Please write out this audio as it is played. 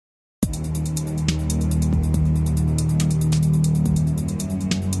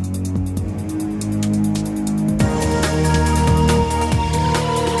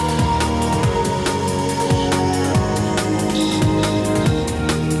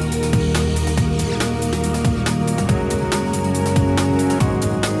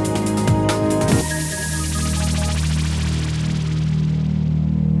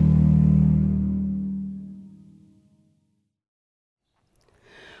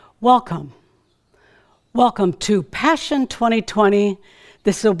Welcome. Welcome to Passion 2020.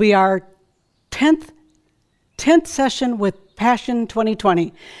 This will be our 10th session with Passion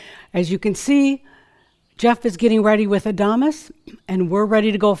 2020. As you can see, Jeff is getting ready with Adamus, and we're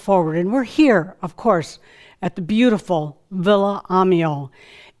ready to go forward. And we're here, of course, at the beautiful Villa Amio,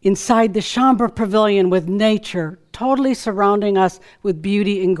 inside the Shaumbra Pavilion with nature totally surrounding us with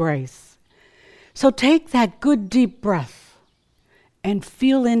beauty and grace. So take that good deep breath and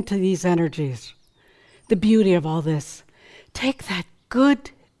feel into these energies, the beauty of all this. Take that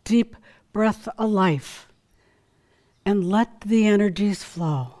good deep breath of life and let the energies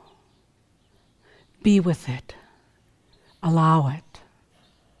flow. Be with it. Allow it.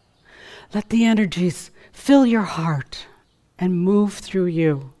 Let the energies fill your heart and move through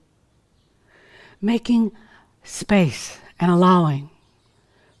you, making space and allowing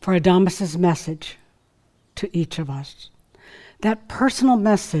for Adamus's message to each of us. That personal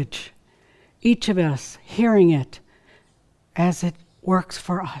message, each of us hearing it as it works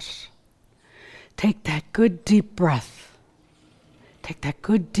for us. Take that good deep breath. Take that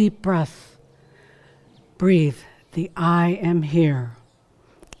good deep breath. Breathe the I am here.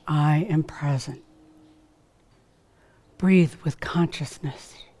 I am present. Breathe with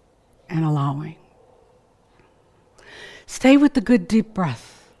consciousness and allowing. Stay with the good deep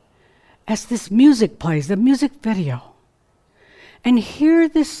breath as this music plays, the music video. And hear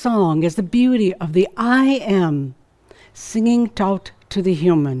this song as the beauty of the I am singing out to the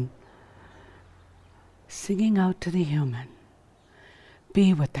human. Singing out to the human.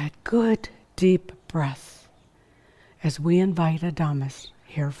 Be with that good, deep breath as we invite Adamus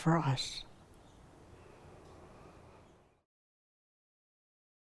here for us.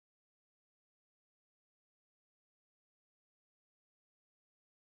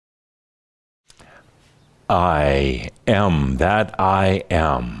 I am that I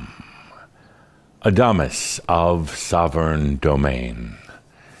am, Adamus of Sovereign Domain.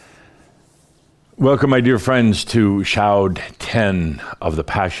 Welcome, my dear friends, to Shoud 10 of the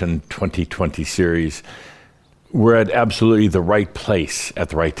Passion 2020 series. We're at absolutely the right place at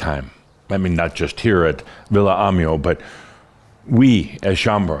the right time. I mean, not just here at Villa Amio, but we as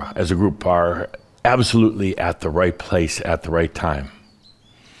Shaumbra, as a group, are absolutely at the right place at the right time.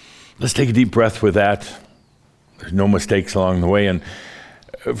 Let's take a deep breath with that. There's no mistakes along the way. And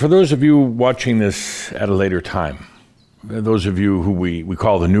for those of you watching this at a later time, those of you who we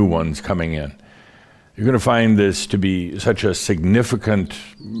call the new ones coming in, you're going to find this to be such a significant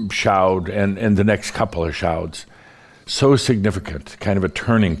shoud and the next couple of shouds. So significant, kind of a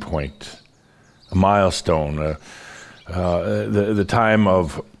turning point, a milestone, the time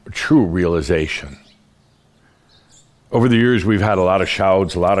of true realization. Over the years, we've had a lot of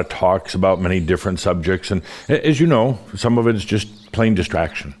shouds, a lot of talks about many different subjects. And as you know, some of it is just plain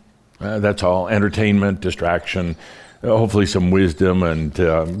distraction. That's all. Entertainment, distraction, hopefully some wisdom and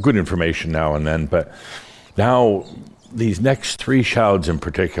good information now and then. But now, these next three shouds in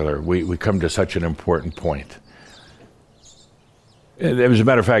particular, we come to such an important point. As a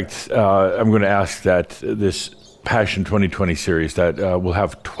matter of fact, I'm going to ask that this Passion 2020 series, that we'll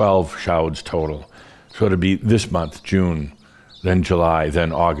have 12 shouds total. So it'll be this month, June, then July,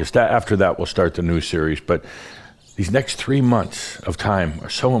 then August. After that, we'll start the new series. But these next 3 months of time are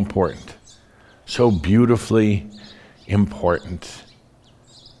so important, so beautifully important.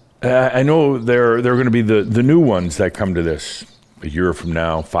 I know they're going to be the new ones that come to this a year from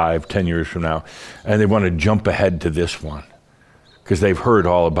now, 5, 10 years from now, and they want to jump ahead to this one because they've heard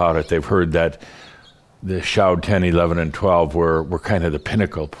all about it. They've heard that the Shoud 10, 11, and 12 were kind of the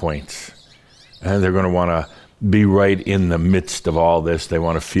pinnacle points. And they're going to want to be right in the midst of all this. They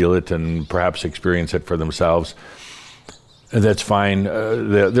want to feel it and perhaps experience it for themselves. And that's fine.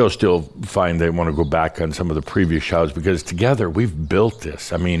 They'll still find they want to go back on some of the previous shouds because together we've built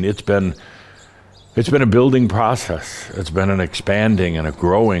this. I mean, it's been a building process. It's been an expanding and a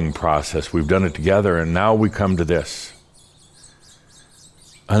growing process. We've done it together, and now we come to this.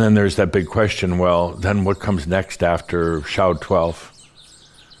 And then there's that big question, well, then what comes next after Shoud 12?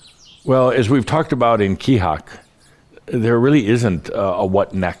 Well, as we've talked about in Kihak, there really isn't a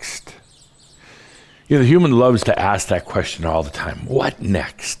what next. You know, the human loves to ask that question all the time. What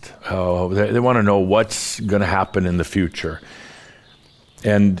next? Oh, they want to know what's going to happen in the future.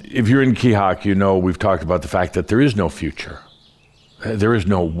 And if you're in Kihak, you know we've talked about the fact that there is no future. There is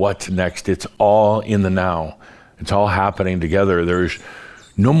no what's next. It's all in the now. It's all happening together. There's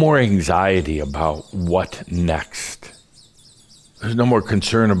no more anxiety about what next. There's no more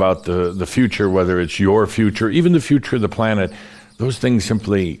concern about the future, whether it's your future, even the future of the planet. Those things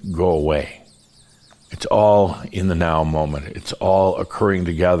simply go away. It's all in the now moment. It's all occurring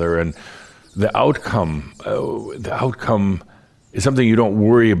together, and the outcome is something you don't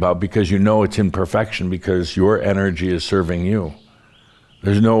worry about because you know it's in perfection because your energy is serving you.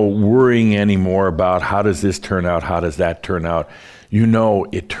 There's no worrying anymore about how does this turn out, how does that turn out. You know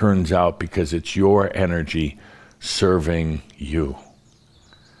it turns out because it's your energy serving you.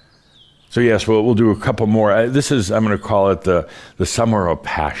 So yes, we'll do a couple more. I'm going to call it the Summer of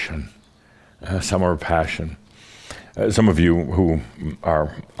Passion. Summer of Passion. Some of you who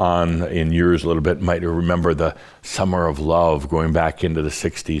are on in years a little bit might remember the Summer of Love going back into the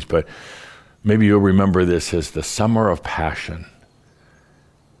 60s, but maybe you'll remember this as the Summer of Passion.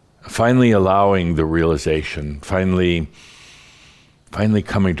 Finally allowing the realization, finally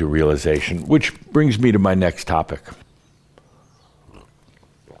coming to realization, which brings me to my next topic.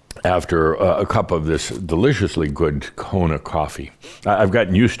 After a cup of this deliciously good Kona coffee. I've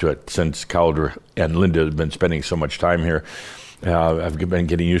gotten used to it since Calder and Linda have been spending so much time here. I've been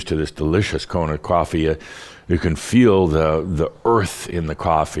getting used to this delicious Kona coffee. You can feel the earth in the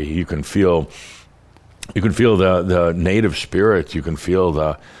coffee. You can feel the native spirit. You can feel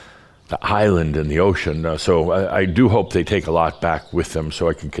the island and the ocean. So I do hope they take a lot back with them so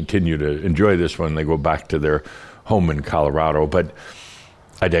I can continue to enjoy this when they go back to their home in Colorado. But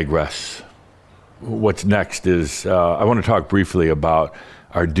I digress. What's next is I want to talk briefly about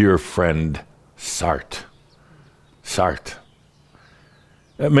our dear friend Sartre. Sartre.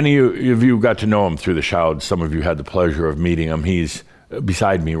 Many of you got to know him through the Shoud. Some of you had the pleasure of meeting him. He's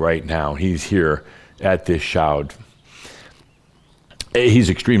beside me right now. He's here at this Shoud. He's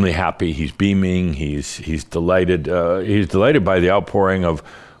extremely happy. He's beaming. He's delighted. He's delighted by the outpouring of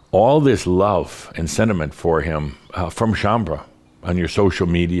all this love and sentiment for him from Shaumbra. On your social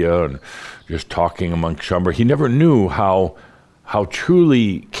media and just talking amongst Shaumbra. He never knew how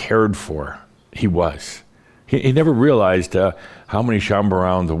truly cared for he was. He never realized how many Shaumbra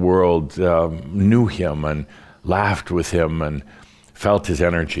around the world knew him and laughed with him and felt his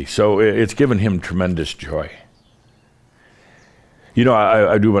energy. So it's given him tremendous joy. You know,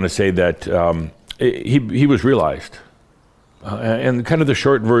 I do want to say that he was realized. And kind of the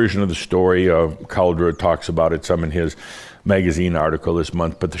short version of the story, Calder talks about it some in his magazine article this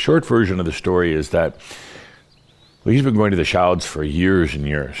month, but the short version of the story is that he's been going to the Shouds for years and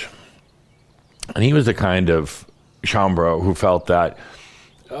years. And he was the kind of Shaumbra who felt that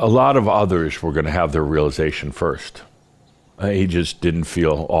a lot of others were going to have their realization first. He just didn't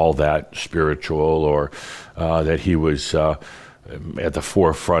feel all that spiritual or that he was at the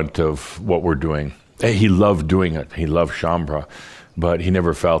forefront of what we're doing. He loved doing it. He loved Shaumbra, but he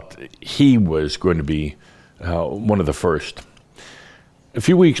never felt he was going to be one of the first. A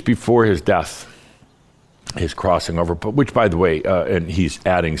few weeks before his death, his crossing over, which by the way, and he's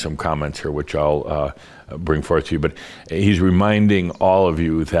adding some comments here, which I'll bring forth to you, but he's reminding all of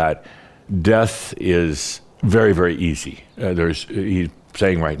you that death is very, very easy. He's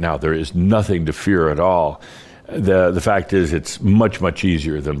saying right now, there is nothing to fear at all. The fact is it's much, much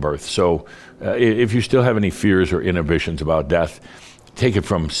easier than birth. So if you still have any fears or inhibitions about death, take it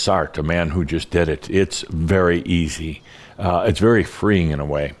from Sartre, a man who just did it. It's very easy. It's very freeing in a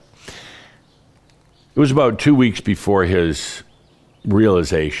way. It was about 2 weeks before his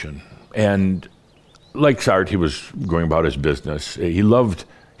realization. And like Sartre, he was going about his business. He loved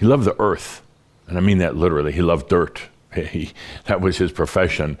the earth. And I mean that literally. He loved dirt. That was his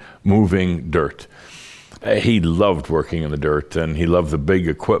profession, moving dirt. He loved working in the dirt, and he loved the big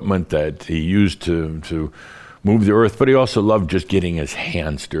equipment that he used to move the earth, but he also loved just getting his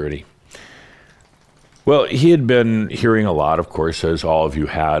hands dirty. Well, he had been hearing a lot, of course, as all of you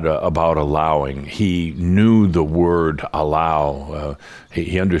had, about allowing. He knew the word allow.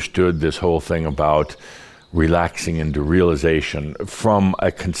 He understood this whole thing about relaxing into realization from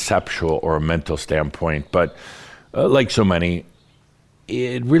a conceptual or a mental standpoint, but like so many,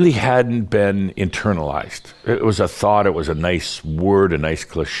 it really hadn't been internalized. It was a thought, it was a nice word, a nice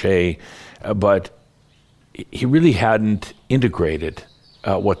cliche, but he really hadn't integrated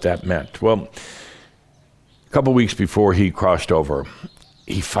what that meant. Well, a couple weeks before he crossed over,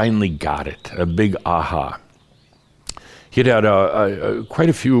 he finally got it, a big aha. He'd had quite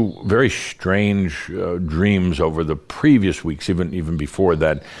a few very strange dreams over the previous weeks, even before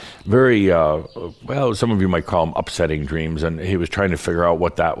that. Very, well, some of you might call them upsetting dreams, and he was trying to figure out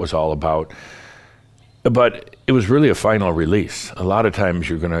what that was all about. But it was really a final release. A lot of times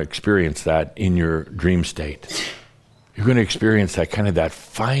you're going to experience that in your dream state. You're going to experience that kind of that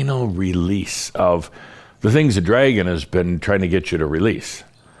final release of the things the dragon has been trying to get you to release.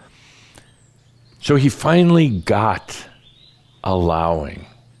 So he finally got allowing.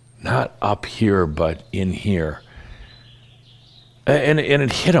 not up here, but in here. And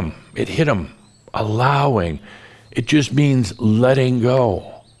it hit him. It hit him. Allowing. It just means letting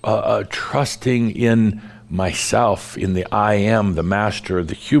go, trusting in myself, in the I am, the master,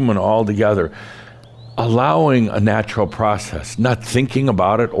 the human all together. Allowing a natural process, not thinking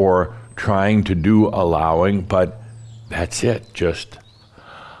about it or trying to do allowing, but that's it, just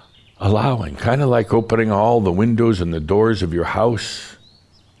allowing. Kind of like opening all the windows and the doors of your house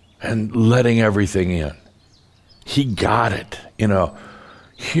and letting everything in. He got it in a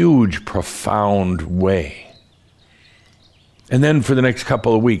huge, profound way. And then for the next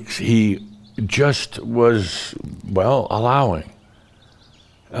couple of weeks, he just was, allowing.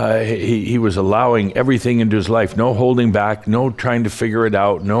 He was allowing everything into his life, no holding back, no trying to figure it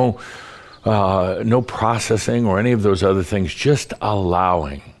out, no processing or any of those other things, just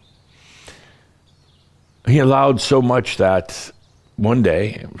allowing. He allowed so much that one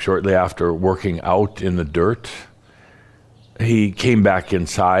day, shortly after working out in the dirt, he came back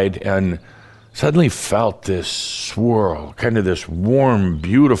inside and suddenly felt this swirl, kind of this warm,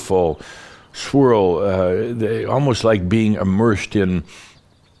 beautiful swirl, almost like being immersed in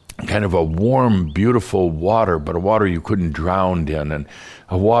kind of a warm, beautiful water, but a water you couldn't drown in, and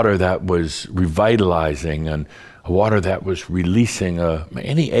a water that was revitalizing, and a water that was releasing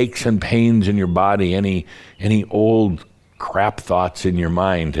any aches and pains in your body, any old crap thoughts in your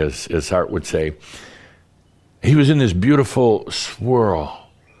mind, as Sartre would say. He was in this beautiful swirl,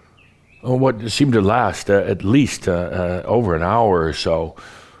 what seemed to last at least over an hour or so.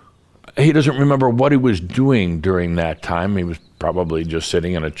 He doesn't remember what he was doing during that time. He was probably just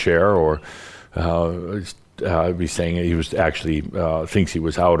sitting in a chair, or he's saying he was actually thinks he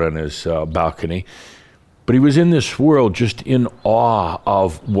was out on his balcony. But he was in this swirl, just in awe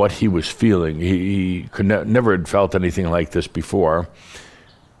of what he was feeling. He could never had felt anything like this before.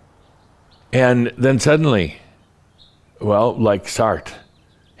 And then suddenly, like Sartre,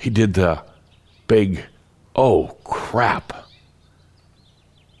 he did the big, oh crap,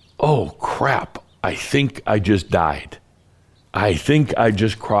 I think I just died. I think I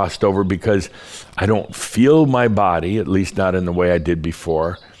just crossed over because I don't feel my body, at least not in the way I did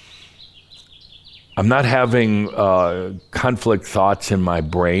before. I'm not having conflict thoughts in my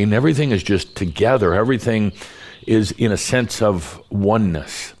brain. Everything is just together. Everything is in a sense of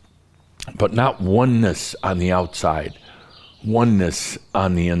oneness, but not oneness on the outside, oneness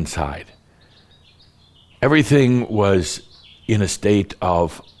on the inside. Everything was in a state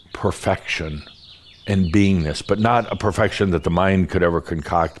of perfection and beingness, but not a perfection that the mind could ever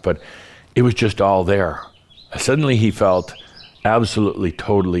concoct, but it was just all there. Suddenly he felt absolutely,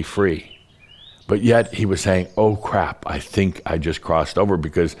 totally free. But yet he was saying, oh crap, I think I just crossed over,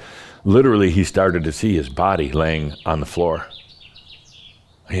 because literally he started to see his body laying on the floor.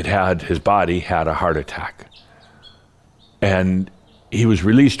 His body had a heart attack. And he was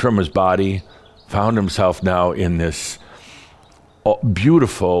released from his body, found himself now in this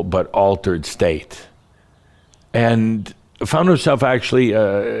beautiful but altered state. And found himself actually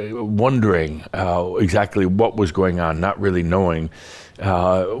wondering exactly what was going on, not really knowing,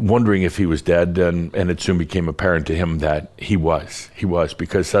 wondering if he was dead, and it soon became apparent to him that he was,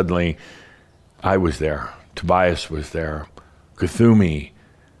 because suddenly I was there, Tobias was there, Kuthumi,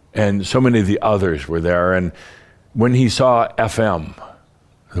 and so many of the others were there. And when he saw FM,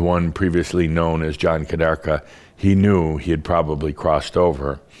 the one previously known as John Kaderka, he knew he had probably crossed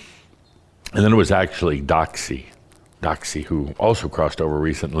over. And then it was actually Doxy, who also crossed over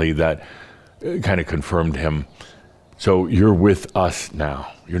recently, that kind of confirmed him. So you're with us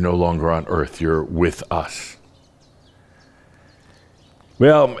now. You're no longer on earth. You're with us.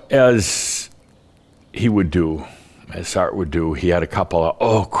 Well, as he would do, as Sartre would do, he had a couple of,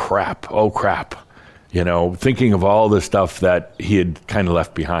 oh crap, thinking of all the stuff that he had kind of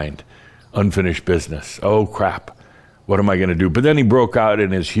left behind, unfinished business. Oh crap, what am I going to do? But then he broke out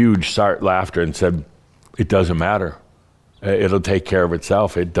in his huge Sartre laughter and said, it doesn't matter. It'll take care of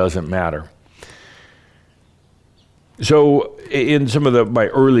itself. It doesn't matter. So in some of my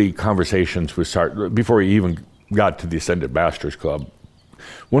early conversations with Sartre, before he even got to the Ascended Masters Club,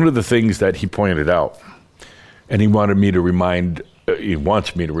 one of the things that he pointed out, and he wants me to remind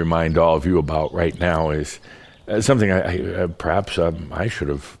all of you about right now, is something I should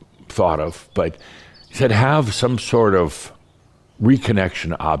have thought of, but he said, have some sort of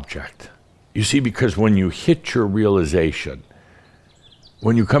reconnection object. You see, because when you hit your realization,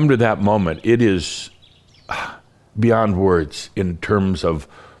 when you come to that moment, it is beyond words in terms of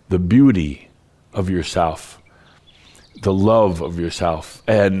the beauty of yourself, the love of yourself.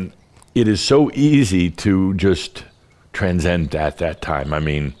 And it is so easy to just transcend at that time. I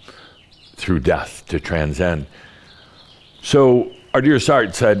mean, through death to transcend. So our dear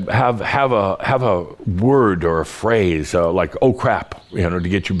Sartre said, have a word or a phrase like, oh crap, to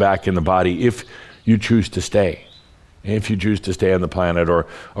get you back in the body if you choose to stay. If you choose to stay on the planet, or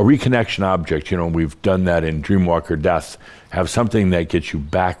a reconnection object, we've done that in Dreamwalker Death. Have something that gets you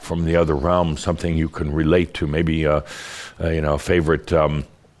back from the other realm, something you can relate to, maybe a favorite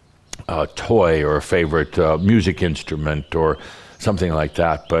toy or a favorite music instrument or something like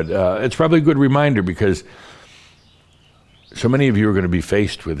that. But it's probably a good reminder, because so many of you are going to be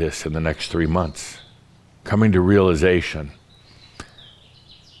faced with this in the next 3 months, coming to realization,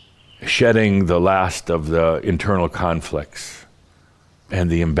 shedding the last of the internal conflicts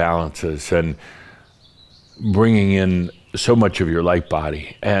and the imbalances, and bringing in so much of your light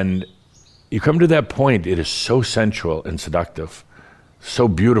body. And you come to that point, it is so sensual and seductive, so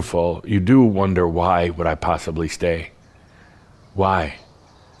beautiful. You do wonder, why would I possibly stay? Why?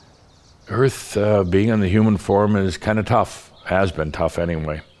 Earth, being in the human form, is kind of tough, has been tough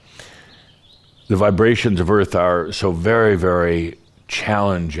anyway. The vibrations of Earth are so very, very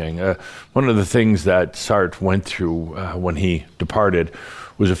challenging. One of the things that Sartre went through when he departed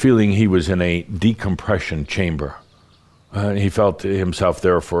was a feeling he was in a decompression chamber. He felt himself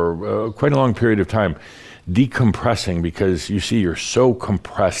there for quite a long period of time, decompressing, because you see, you're so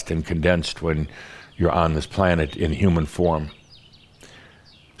compressed and condensed when you're on this planet in human form.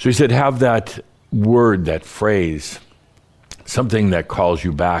 So he said, have that word, that phrase, something that calls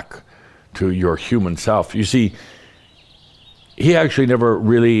you back to your human self. You see, he actually never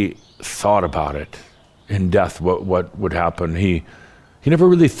really thought about it in death, what would happen. He never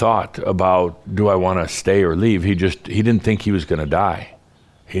really thought about, do I want to stay or leave? He didn't think he was going to die.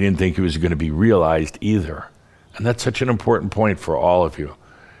 He didn't think he was going to be realized either. And that's such an important point for all of you.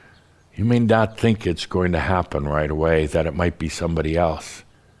 You may not think it's going to happen right away, that it might be somebody else.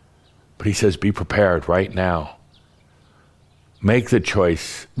 But he says, be prepared right now. Make the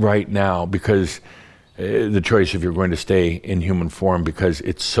choice right now, because the choice if you're going to stay in human form, because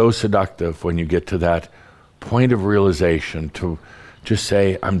it's so seductive when you get to that point of realization to just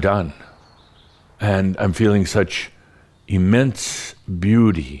say, I'm done. And I'm feeling such immense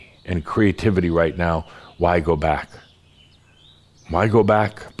beauty and creativity right now. Why go back? Why go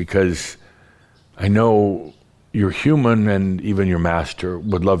back? Because I know you're human, and even your master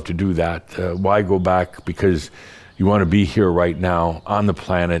would love to do that. Why go back? Because you want to be here right now on the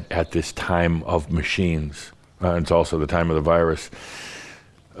planet at this time of machines. It's also the time of the virus.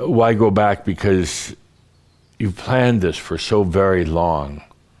 Why go back? Because you've planned this for so very long.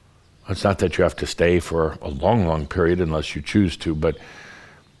 It's not that you have to stay for a long, long period unless you choose to, but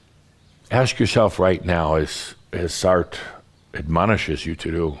ask yourself right now, as Sartre admonishes you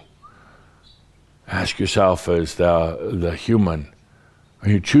to do, ask yourself as the human, are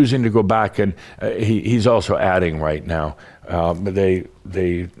you choosing to go back? And he's also adding right now,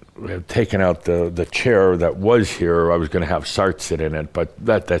 they have taken out the chair that was here. I was going to have Sartre sit in it, but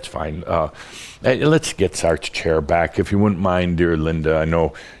that's fine. Let's get Sartre's chair back, if you wouldn't mind, dear Linda. I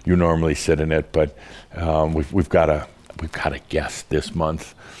know you normally sit in it, but we've got a guest this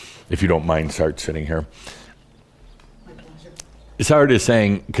month, if you don't mind Sartre sitting here. Sartre is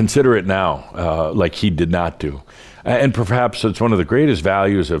saying, consider it now, like he did not do. And perhaps it's one of the greatest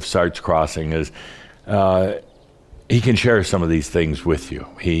values of Sartre's Crossing is he can share some of these things with you.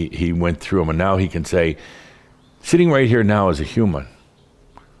 He went through them, and now he can say, sitting right here now as a human,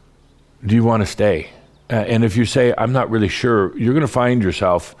 do you want to stay? And if you say, I'm not really sure, you're going to find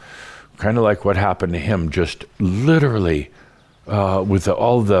yourself kind of like what happened to him, just literally with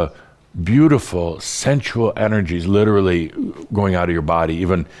all the beautiful, sensual energies literally going out of your body,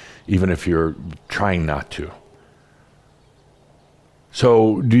 even if you're trying not to.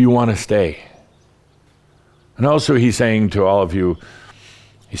 So do you want to stay? And also he's saying to all of you,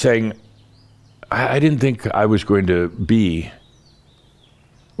 he's saying, I didn't think I was going to be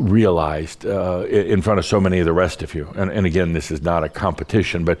realized in front of so many of the rest of you. And again, this is not a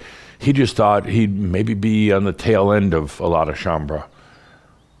competition, but he just thought he'd maybe be on the tail end of a lot of Shaumbra.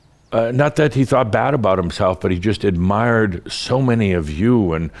 Not that he thought bad about himself, but he just admired so many of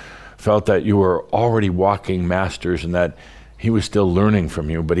you and felt that you were already walking masters and that he was still learning from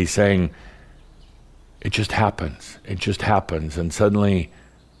you. But he's saying, it just happens. It just happens. And suddenly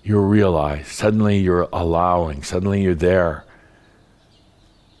you're realized. Suddenly you're allowing. Suddenly you're there.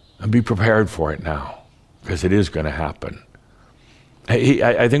 And be prepared for it now, because it is going to happen.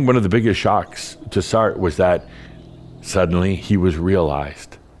 I think one of the biggest shocks to Sartre was that suddenly he was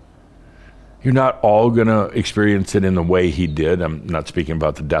realized. You're not all going to experience it in the way he did. I'm not speaking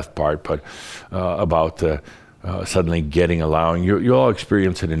about the death part, but about the suddenly allowing. You'll all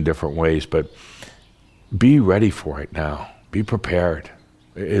experience it in different ways, but be ready for it now. Be prepared.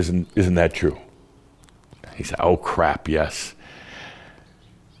 Isn't that true? He said, oh crap, yes.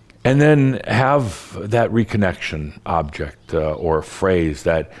 And then have that reconnection object or phrase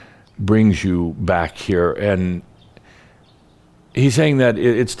that brings you back here. And he's saying that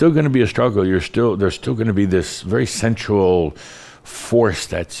it's still going to be a struggle. There's still going to be this very sensual force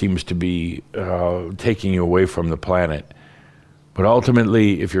that seems to be taking you away from the planet. But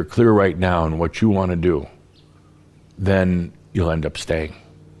ultimately, if you're clear right now on what you want to do, then you'll end up staying.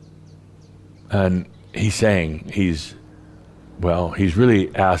 And he's saying, he's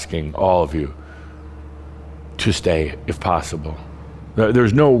really asking all of you to stay if possible.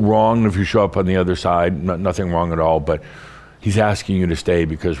 There's no wrong if you show up on the other side, nothing wrong at all, but he's asking you to stay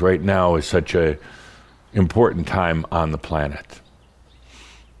because right now is such a important time on the planet.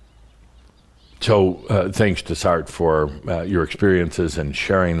 So thanks to Sart for your experiences and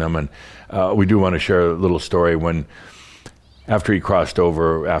sharing them. And we do want to share a little story after he crossed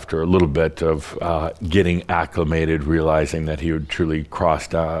over, after a little bit of getting acclimated, realizing that he had truly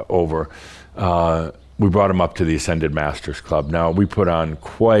crossed over, we brought him up to the Ascended Masters Club. Now, we put on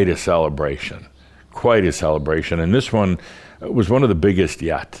quite a celebration. And this one was one of the biggest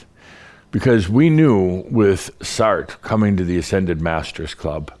yet, because we knew with Sart coming to the Ascended Masters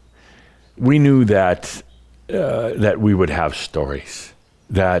Club, we knew that we would have stories,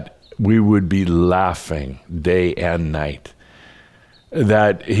 that we would be laughing day and night,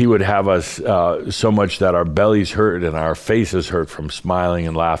 that he would have us so much that our bellies hurt and our faces hurt from smiling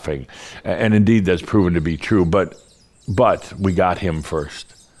and laughing. And indeed, that's proven to be true. But we got him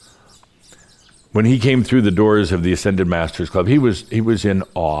first. When he came through the doors of the Ascended Masters Club, he was in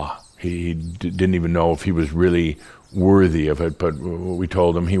awe. He didn't even know if he was really worthy of it, but we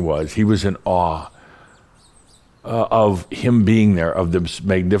told him he was. He was in awe of him being there, of this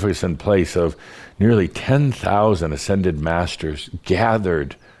magnificent place of nearly 10,000 Ascended Masters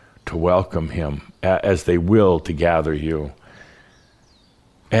gathered to welcome him, as they will to gather you.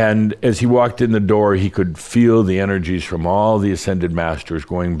 And as he walked in the door, he could feel the energies from all the Ascended Masters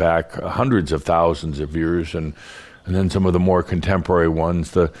going back hundreds of thousands of years, and then some of the more contemporary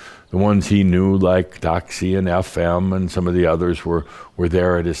ones, the ones he knew, like Doxy and FM, and some of the others were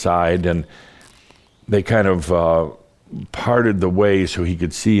there at his side, and they kind of parted the way so he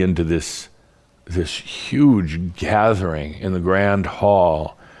could see into this huge gathering in the grand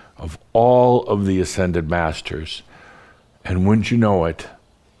hall of all of the Ascended Masters. And wouldn't you know it,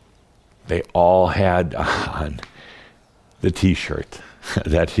 they all had on the T-shirt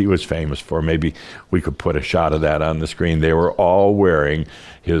that he was famous for. Maybe we could put a shot of that on the screen. They were all wearing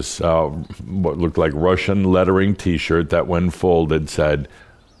his what looked like Russian lettering T-shirt that when folded said,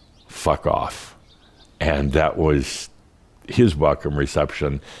 "Fuck off." And that was his welcome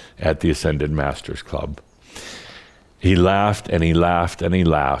reception at the Ascended Masters Club. He laughed and he laughed and he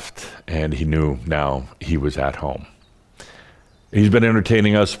laughed, and he knew now he was at home. He's been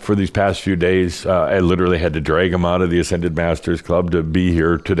entertaining us for these past few days. I literally had to drag him out of the Ascended Masters Club to be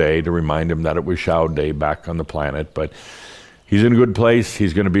here today to remind him that it was Shao Day back on the planet. But he's in a good place.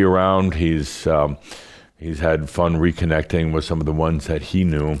 He's going to be around. He's had fun reconnecting with some of the ones that he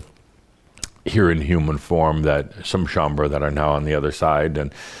knew here in human form, that some Shaumbra that are now on the other side.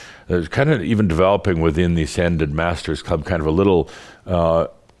 And there's kind of even developing within the Ascended Masters Club kind of a little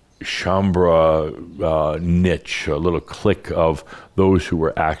Shaumbra niche, a little clique of those who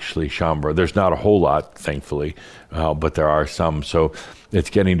were actually Shaumbra. There's not a whole lot, thankfully, but there are some. So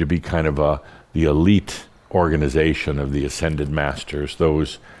it's getting to be kind of the elite organization of the Ascended Masters,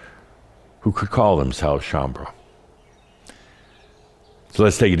 those who could call themselves Shaumbra. So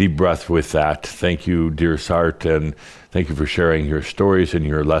let's take a deep breath with that. Thank you, dear Sart, and thank you for sharing your stories and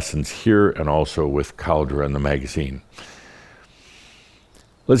your lessons here and also with Cauldre and the magazine.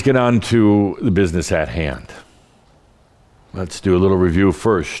 Let's get on to the business at hand. Let's do a little review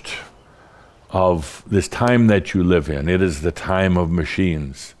first of this time that you live in. It is the time of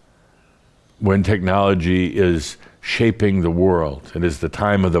machines, when technology is shaping the world. It is the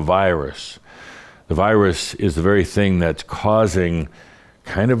time of the virus. The virus is the very thing that's causing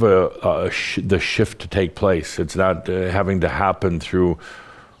kind of the shift to take place. It's not having to happen through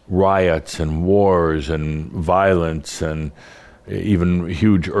riots and wars and violence and even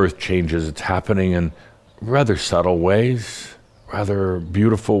huge earth changes. It's happening in rather subtle ways, rather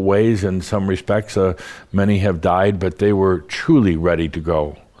beautiful ways in some respects. Many have died, but they were truly ready to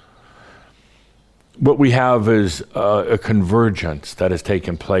go. What we have is a convergence that has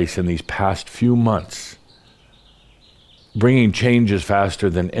taken place in these past few months, bringing changes faster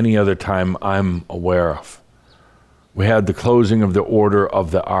than any other time I'm aware of. We had the closing of the Order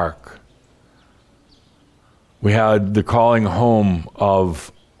of the Ark. We had the calling home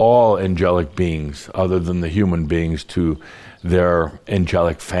of all angelic beings, other than the human beings, to their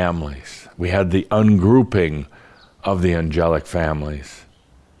angelic families. We had the ungrouping of the angelic families.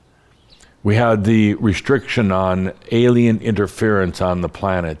 We had the restriction on alien interference on the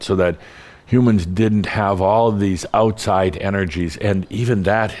planet so that humans didn't have all of these outside energies, and even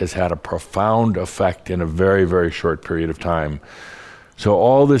that has had a profound effect in a very, very short period of time. So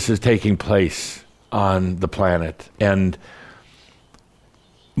all this is taking place on the planet, and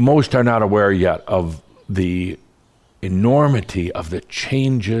most are not aware yet of the enormity of the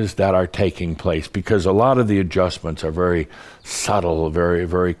changes that are taking place, because a lot of the adjustments are very subtle, very,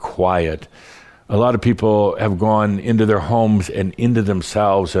 very quiet. A lot of people have gone into their homes and into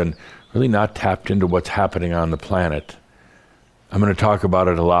themselves and really not tapped into what's happening on the planet. I'm going to talk about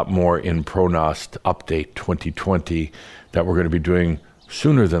it a lot more in Pronost Update 2020 that we're going to be doing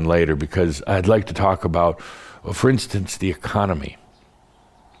sooner than later, because I'd like to talk about, for instance, the economy.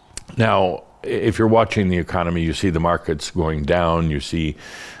 Now, if you're watching the economy, you see the markets going down, you see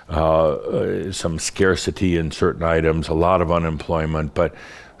some scarcity in certain items, a lot of unemployment, but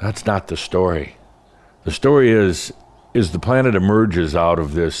that's not the story. The story is the planet emerges out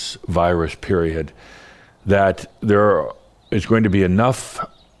of this virus period, that there is going to be enough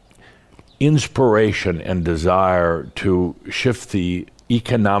inspiration and desire to shift the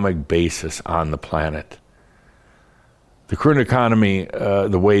economic basis on the planet. The current economy,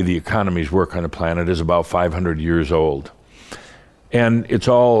 the way the economies work on the planet, is about 500 years old. And it's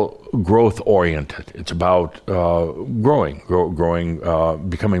all growth-oriented. It's about growing,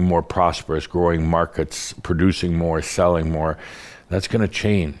 becoming more prosperous, growing markets, producing more, selling more. That's going to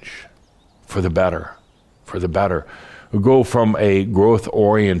change for the better, for the better. We go from a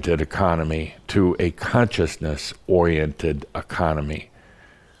growth-oriented economy to a consciousness-oriented economy.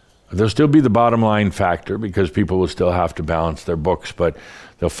 There'll still be the bottom line factor, because people will still have to balance their books, but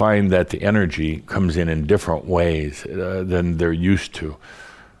they'll find that the energy comes in different ways than they're used to,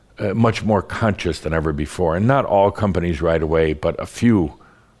 much more conscious than ever before. And not all companies right away, but a few,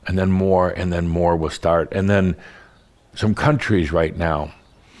 and then more will start. And then some countries right now,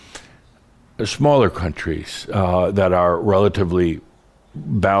 smaller countries that are relatively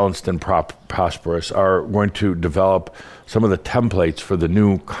balanced and prosperous, are going to develop some of the templates for the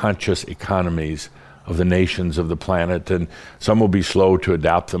new conscious economies of the nations of the planet. And some will be slow to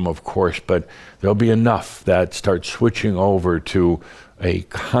adapt them, of course, but there'll be enough that start switching over to a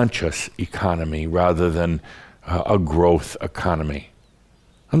conscious economy rather than a growth economy.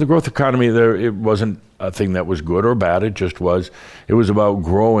 And the growth economy, it wasn't a thing that was good or bad, it just was. It was about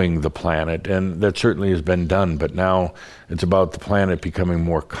growing the planet, and that certainly has been done, but now it's about the planet becoming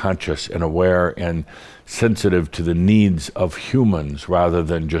more conscious and aware and sensitive to the needs of humans rather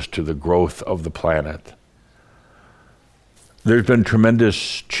than just to the growth of the planet. There's been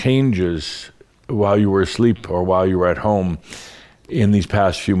tremendous changes while you were asleep or while you were at home in these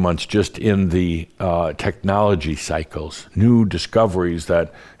past few months, just in the technology cycles, new discoveries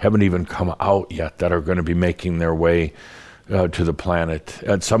that haven't even come out yet that are going to be making their way to the planet,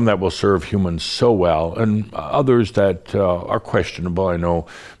 and some that will serve humans so well, and others that are questionable. I know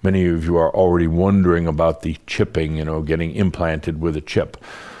many of you are already wondering about the chipping, getting implanted with a chip.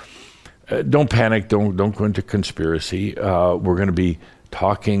 Don't panic, don't go into conspiracy. We're going to be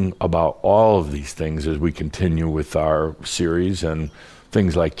talking about all of these things as we continue with our series and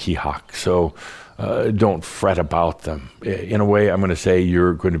things like Kihak. So don't fret about them. In a way, I'm going to say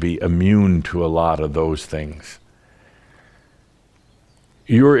you're going to be immune to a lot of those things.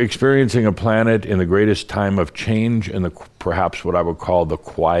 You're experiencing a planet in the greatest time of change and perhaps what I would call the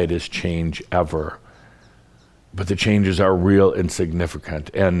quietest change ever. But the changes are real and significant,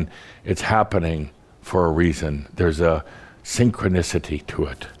 and it's happening for a reason. There's a synchronicity to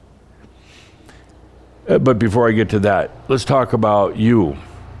it. But before I get to that, let's talk about you.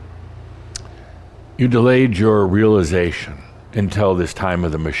 You delayed your realization until this time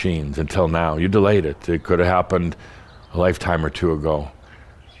of the machines, until now. You delayed it. It could have happened a lifetime or two ago.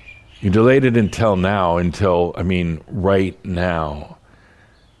 You delayed it until now, right now.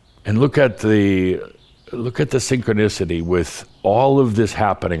 And look at the synchronicity with all of this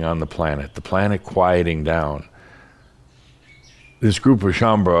happening on the planet quieting down. This group of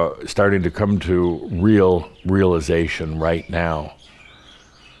Shaumbra starting to come to realization right now.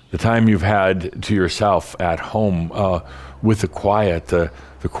 The time you've had to yourself at home with the quiet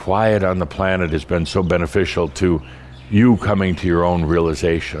on the planet has been so beneficial to you coming to your own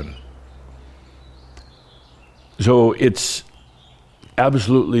realization. So it's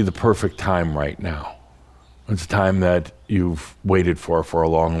absolutely the perfect time right now It's a time that you've waited for a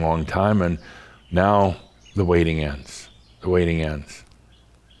long, long time, and now the waiting ends. The waiting ends.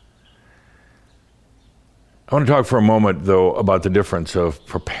 I want to talk for a moment, though, about the difference of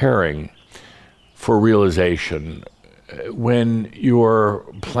preparing for realization when you're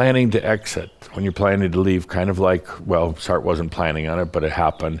planning to exit, when you're planning to leave, kind of like, well, Sartre wasn't planning on it, but it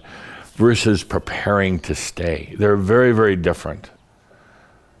happened, versus preparing to stay. They're very, very different.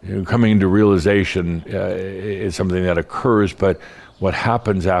 Coming into realization is something that occurs, but what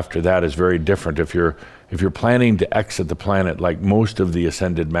happens after that is very different. If you're planning to exit the planet like most of the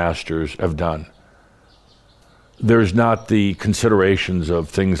ascended masters have done, there's not the considerations of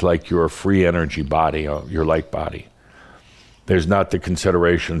things like your free energy body, your light body. There's not the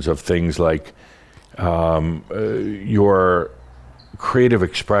considerations of things like your creative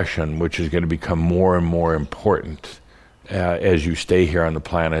expression, which is going to become more and more important as you stay here on the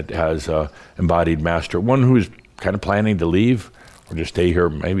planet as an embodied master. One who's kind of planning to leave or to stay here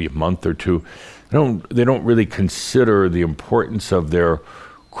maybe a month or two, they don't really consider the importance of their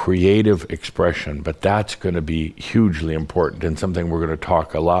creative expression, but that's going to be hugely important and something we're going to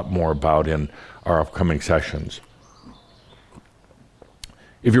talk a lot more about in our upcoming sessions.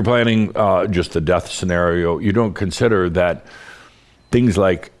 If you're planning just the death scenario, you don't consider that things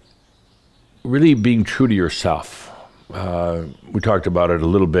like really being true to yourself. We talked about it a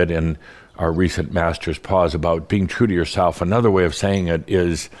little bit in our recent Master's Pause about being true to yourself. Another way of saying it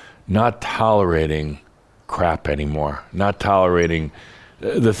is not tolerating crap anymore, not tolerating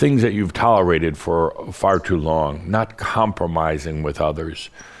the things that you've tolerated for far too long, not compromising with others.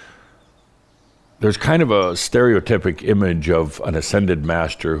 There's kind of a stereotypic image of an ascended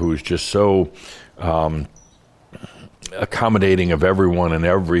master who's just so accommodating of everyone and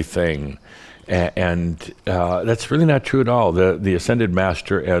everything. And that's really not true at all. The ascended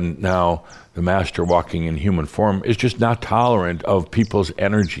master, and now the master walking in human form, is just not tolerant of people's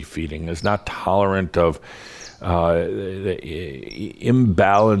energy feeding, is not tolerant of the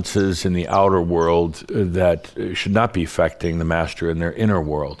imbalances in the outer world that should not be affecting the master in their inner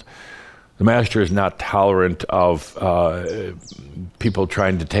world. The master is not tolerant of people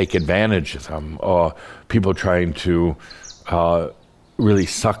trying to take advantage of them, or people trying to really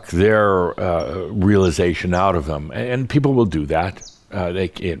suck their realization out of them. And people will do that.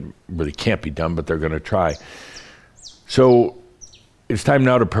 It really can't be done, but they're going to try. So it's time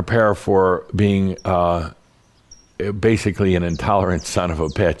now to prepare for being basically an intolerant son of a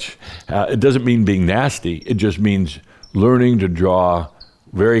bitch. It doesn't mean being nasty. It just means learning to draw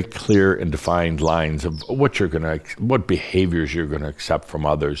very clear and defined lines of what behaviors you're going to accept from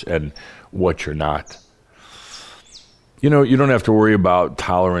others and what you're not. You know, you don't have to worry about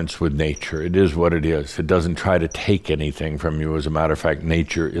tolerance with nature. It is what it is. It doesn't try to take anything from you. As a matter of fact,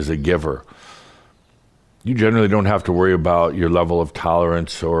 nature is a giver. You generally don't have to worry about your level of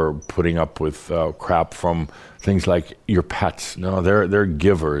tolerance or putting up with crap from things like your pets. No, they're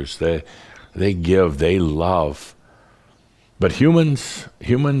givers. They give, they love. But humans,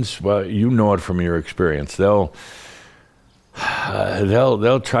 well, you know it from your experience. They'll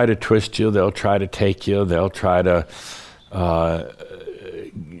try to twist you. They'll try to take you. They'll try to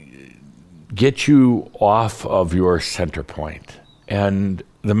get you off of your center point. And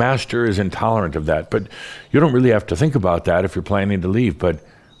the master is intolerant of that. But you don't really have to think about that if you're planning to leave. But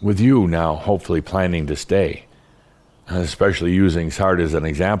with you now, hopefully planning to stay, and especially using Sartre as an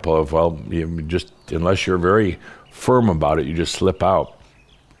example of, well, you just, unless you're very firm about it, you just slip out.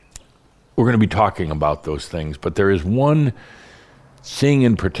 We're going to be talking about those things, but there is one thing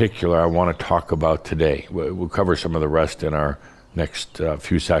in particular I want to talk about today. We'll cover some of the rest in our next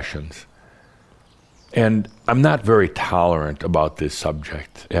few sessions. And I'm not very tolerant about this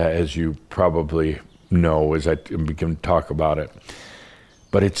subject, as you probably know as I begin to talk about it.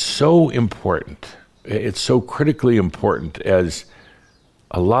 But it's so important. It's so critically important, as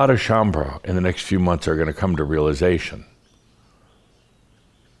a lot of Shaumbra in the next few months are going to come to realization.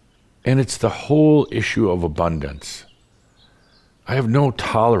 And it's the whole issue of abundance. I have no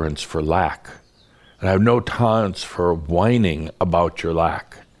tolerance for lack, and I have no tolerance for whining about your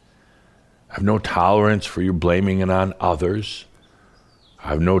lack. I have no tolerance for you blaming it on others. I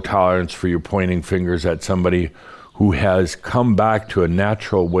have no tolerance for you pointing fingers at somebody who has come back to a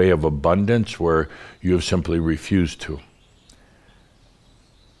natural way of abundance where you have simply refused to.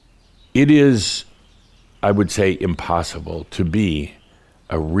 It is, I would say, impossible to be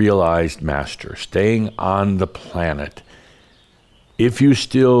a realized master, staying on the planet, if you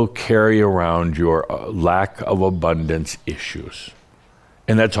still carry around your lack of abundance issues.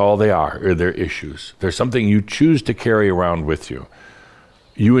 And that's all they are, they're issues. They're something you choose to carry around with you.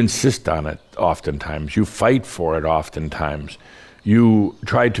 You insist on it oftentimes. You fight for it oftentimes. You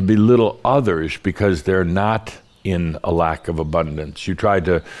try to belittle others because they're not in a lack of abundance. You try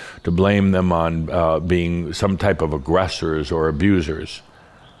to blame them on being some type of aggressors or abusers.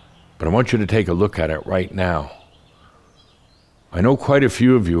 But I want you to take a look at it right now. I know quite a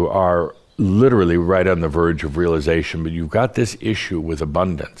few of you are literally right on the verge of realization, but you've got this issue with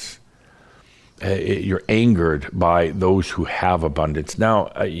abundance. You're angered by those who have abundance.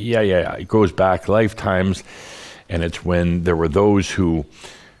 Now, it goes back lifetimes, and it's when there were those who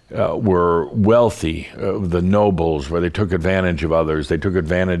were wealthy, the nobles, where they took advantage of others, they took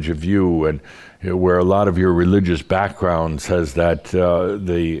advantage of you, and where a lot of your religious background says that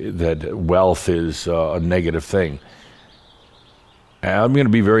that wealth is a negative thing. And I'm going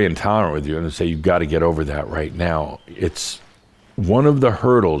to be very intolerant with you and say you've got to get over that right now. It's one of the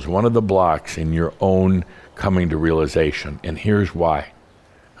hurdles, one of the blocks in your own coming to realization, and here's why.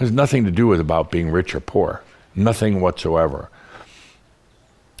 It has nothing to do with about being rich or poor, nothing whatsoever.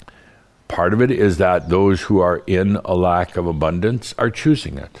 Part of it is that those who are in a lack of abundance are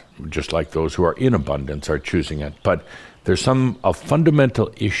choosing it, just like those who are in abundance are choosing it. But there's a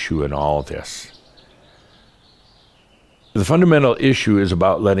fundamental issue in all this. The fundamental issue is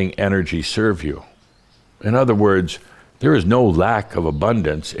about letting energy serve you. In other words, there is no lack of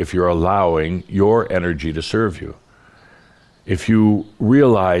abundance if you're allowing your energy to serve you. If you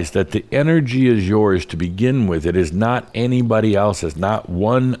realize that the energy is yours to begin with, it is not anybody else's, not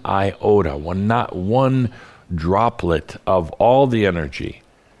one iota, not one droplet of all the energy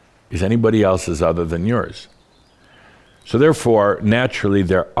is anybody else's other than yours. So therefore, naturally,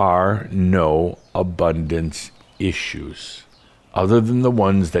 there are no abundance issues other than the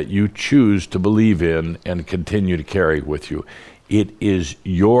ones that you choose to believe in and continue to carry with you. It is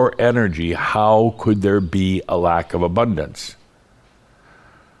your energy. How could there be a lack of abundance?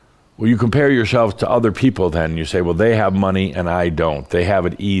 Well, you compare yourself to other people then. You say, well, they have money and I don't. They have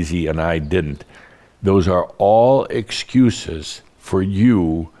it easy and I didn't. Those are all excuses for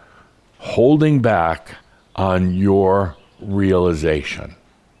you holding back on your realization.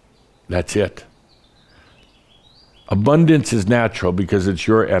 That's it. Abundance is natural because it's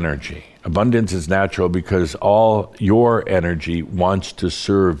your energy. Abundance is natural because all your energy wants to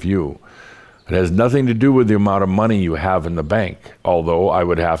serve you. It has nothing to do with the amount of money you have in the bank. Although I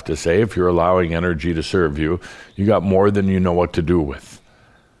would have to say, if you're allowing energy to serve you, you got more than you know what to do with.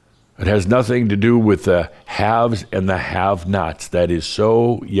 It has nothing to do with the haves and the have-nots. That is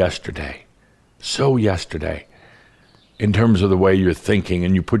so yesterday in terms of the way you're thinking,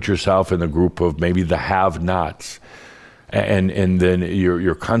 and you put yourself in the group of maybe the have-nots. And then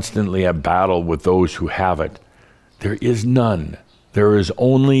you're constantly at battle with those who have it. There is none. There is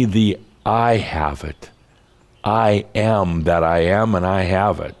only the I have it. I am that I am, and I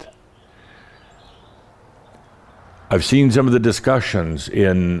have it. I've seen some of the discussions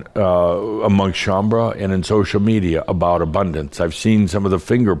in amongst Shaumbra and in social media about abundance. I've seen some of the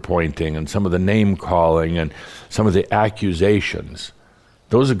finger pointing and some of the name calling and some of the accusations.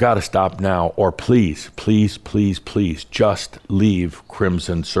 Those have got to stop now, or please, please, please, please, just leave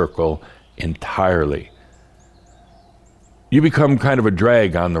Crimson Circle entirely. You become kind of a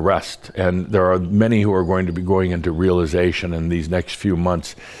drag on the rest, and there are many who are going to be going into realization in these next few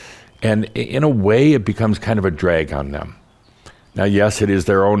months, and in a way it becomes kind of a drag on them. Now, yes, it is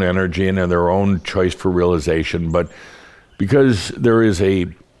their own energy and their own choice for realization, but because there is a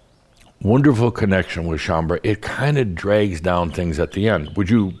wonderful connection with Shaumbra, it kind of drags down things at the end. Would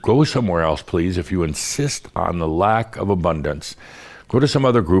you go somewhere else, please, if you insist on the lack of abundance? Go to some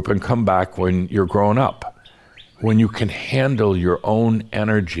other group and come back when you're grown up, when you can handle your own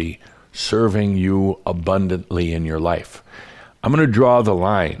energy serving you abundantly in your life. I'm going to draw the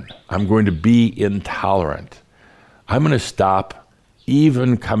line. I'm going to be intolerant. I'm going to stop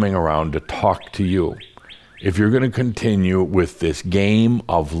even coming around to talk to you. If you're going to continue with this game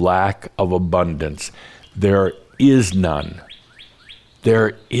of lack of abundance, there is none.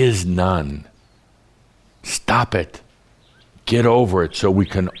 There is none. Stop it. Get over it so we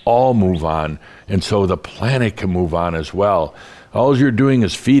can all move on, and so the planet can move on as well. All you're doing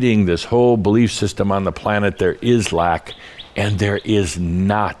is feeding this whole belief system on the planet. There is lack, and there is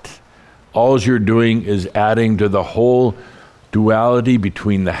not. All you're doing is adding to the whole duality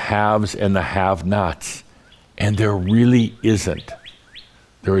between the haves and the have-nots. And there really isn't.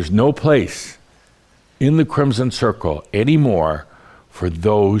 There is no place in the Crimson Circle anymore for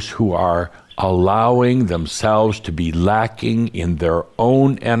those who are allowing themselves to be lacking in their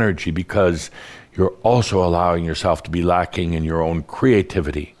own energy, because you're also allowing yourself to be lacking in your own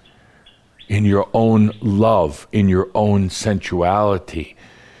creativity, in your own love, in your own sensuality,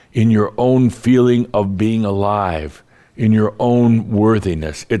 in your own feeling of being alive, in your own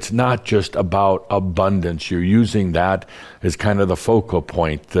worthiness. It's not just about abundance. You're using that as kind of the focal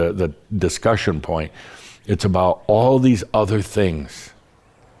point, the discussion point. It's about all these other things.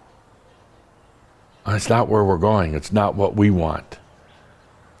 And it's not where we're going. It's not what we want.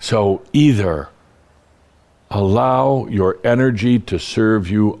 So either allow your energy to serve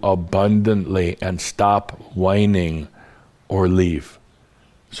you abundantly and stop whining, or leave,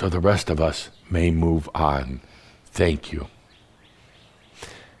 so the rest of us may move on. Thank you.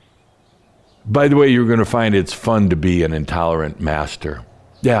 By the way, you're going to find it's fun to be an intolerant master.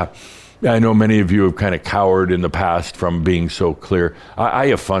 Yeah, I know many of you have kind of cowered in the past from being so clear. I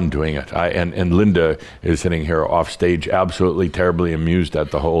have fun doing it. And Linda is sitting here off stage, absolutely terribly amused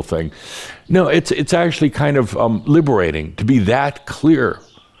at the whole thing. No, it's actually kind of liberating to be that clear.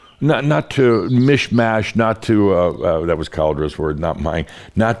 Not to mishmash, not to, that was Caldra's word, not mine,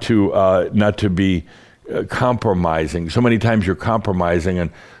 not to be compromising. So many times you're compromising, and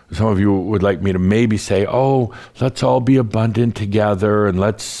some of you would like me to maybe say, oh, let's all be abundant together and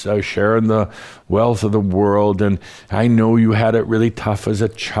let's share in the wealth of the world. And I know you had it really tough as a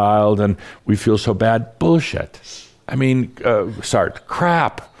child and we feel so bad. Bullshit. I mean, Sartre,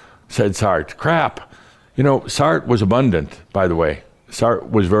 crap, said Sartre, crap. You know, Sartre was abundant, by the way. Sartre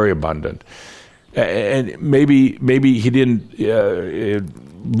was very abundant. And maybe he didn't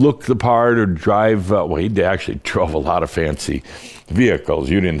look the part or drive, well, he actually drove a lot of fancy vehicles.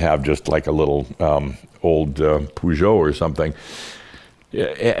 You didn't have just like a little old Peugeot or something.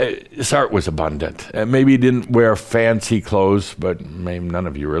 Sartre was abundant. Maybe he didn't wear fancy clothes, but maybe none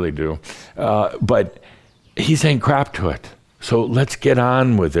of you really do. But he's saying crap to it. So let's get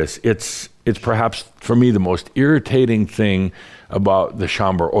on with this. It's perhaps, for me, the most irritating thing about the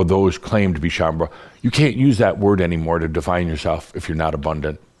Shaumbra, or those claim to be Shaumbra. You can't use that word anymore to define yourself if you're not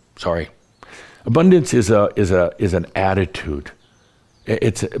abundant. Sorry. Abundance is an attitude.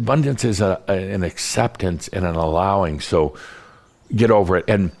 Abundance is an acceptance and an allowing. So get over it.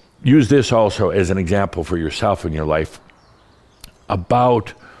 And use this also as an example for yourself in your life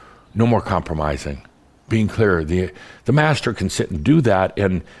about no more compromising, being clear. The master can sit and do that,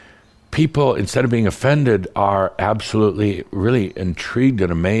 and people, instead of being offended, are absolutely really intrigued and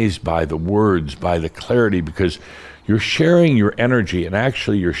amazed by the words, by the clarity, because you're sharing your energy, and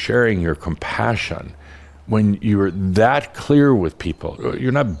actually you're sharing your compassion. When you're that clear with people,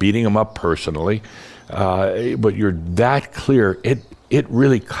 you're not beating them up personally, but you're that clear, it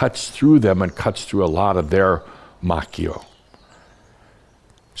really cuts through them and cuts through a lot of their makyo.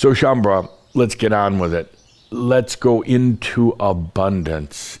 So Shaumbra, let's get on with it. Let's go into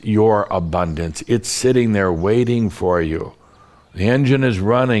abundance, your abundance. It's sitting there waiting for you. The engine is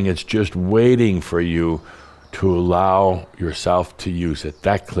running. It's just waiting for you to allow yourself to use it.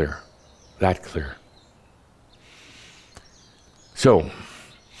 That clear, that clear. So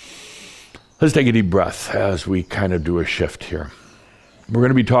let's take a deep breath as we kind of do a shift here. We're going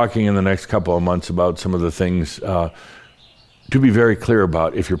to be talking in the next couple of months about some of the things to be very clear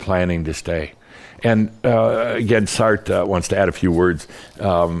about if you're planning to stay. And again, Sartre wants to add a few words,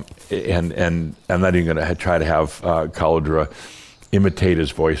 and I'm not even going to try to have Caldra imitate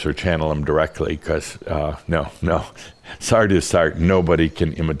his voice or channel him directly, because no, Sartre is Sartre. Nobody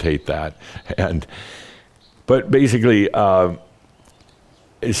can imitate that. But basically,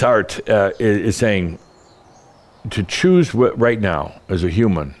 Sartre is saying to choose right now as a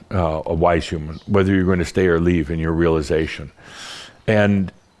human, a wise human, whether you're going to stay or leave in your realization.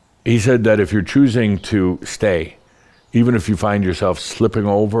 And he said that if you're choosing to stay, even if you find yourself slipping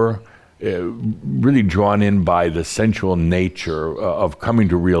over, really drawn in by the sensual nature of coming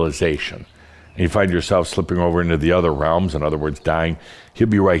to realization, and you find yourself slipping over into the other realms, in other words, dying, he'll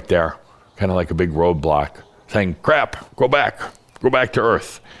be right there, kind of like a big roadblock, saying, crap, go back to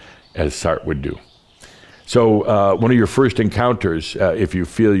Earth, as Sartre would do. So one of your first encounters, if you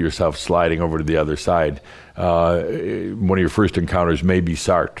feel yourself sliding over to the other side, one of your first encounters may be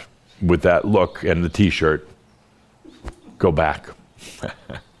Sartre with that look and the t-shirt. Go back.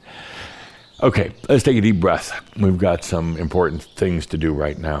 Okay, let's take a deep breath. We've got some important things to do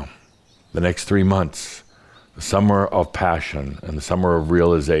right now. The next 3 months, the summer of passion and the summer of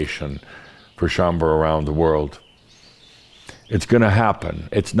realization for Shaumbra around the world. It's going to happen.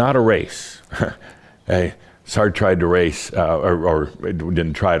 It's not a race. Hey, Sartre tried to race, or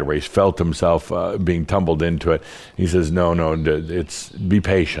didn't try to race, felt himself being tumbled into it. He says, no, it's be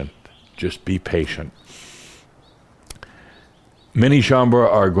patient. Just be patient. Many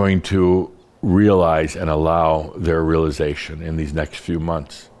Shaumbra are going to realize and allow their realization in these next few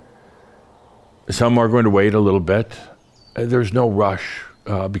months. Some are going to wait a little bit. There's no rush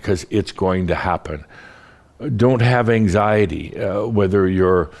because it's going to happen. Don't have anxiety, whether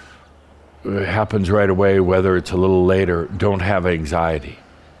it happens right away, whether it's a little later. Don't have anxiety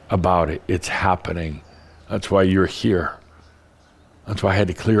about it. It's happening. That's why you're here. That's why I had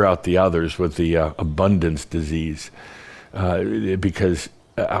to clear out the others with the abundance disease, because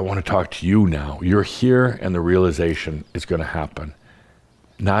I want to talk to you now. You're here, and the realization is going to happen.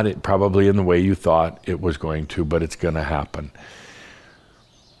 Not probably in the way you thought it was going to, but it's going to happen.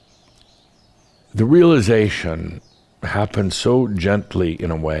 The realization happens so gently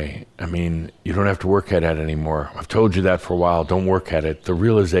in a way. I mean, you don't have to work at it anymore. I've told you that for a while. Don't work at it. The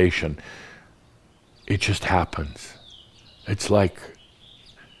realization, it just happens. It's like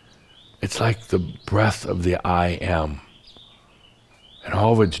the breath of the I am, and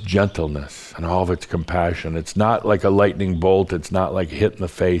all of its gentleness and all of its compassion. It's not like a lightning bolt. It's not like a hit in the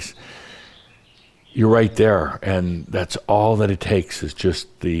face. You're right there, and that's all that it takes is just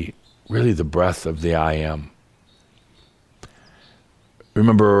really the breath of the I am.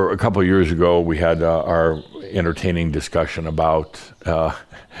 Remember a couple of years ago, we had our entertaining discussion about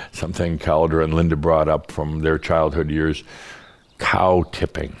something Calder and Linda brought up from their childhood years, cow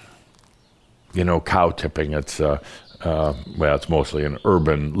tipping. You know, cow tipping, it's mostly an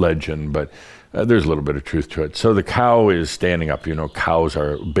urban legend, but there's a little bit of truth to it. So the cow is standing up. You know, cows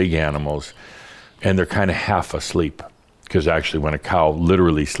are big animals, and they're kind of half asleep, because actually when a cow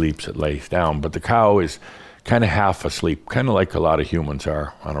literally sleeps, it lays down. But the cow is kind of half asleep, kind of like a lot of humans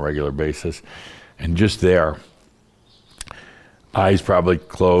are on a regular basis. And just there, eyes probably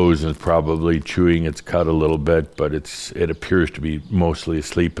closed, and it's probably chewing its cud a little bit, but it appears to be mostly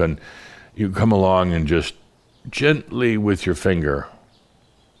asleep. And you come along and just gently with your finger,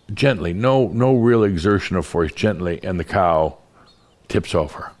 gently, no real exertion of force, gently, and the cow tips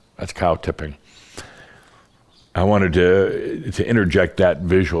over. That's cow tipping. I wanted to interject that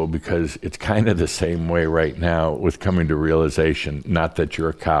visual because it's kind of the same way right now with coming to realization, not that you're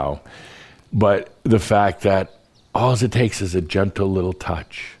a cow, but the fact that all it takes is a gentle little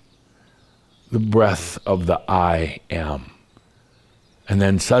touch, the breath of the I am, and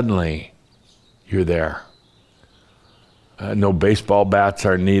then suddenly you're there. No baseball bats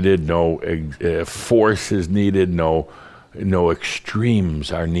are needed, no force is needed, no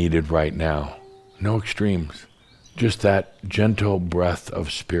extremes are needed right now. No extremes. Just that gentle breath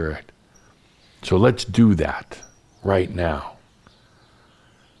of spirit. So let's do that right now.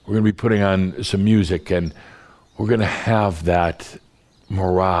 We're going to be putting on some music, and we're going to have that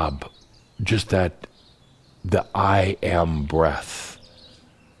marab, just the I am breath.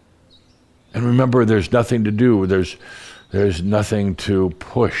 And remember, there's nothing to do. There's nothing to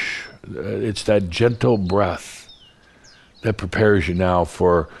push. It's that gentle breath that prepares you now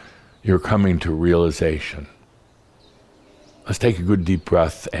for your coming to realization. Let's take a good deep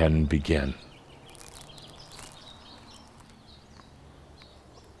breath and begin.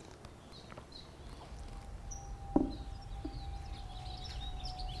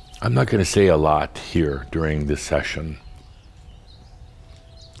 I'm not going to say a lot here during this session.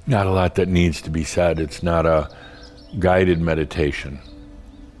 Not a lot that needs to be said. It's not a guided meditation.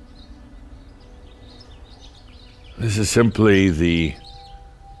 This is simply the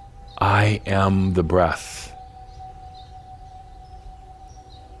I am the breath.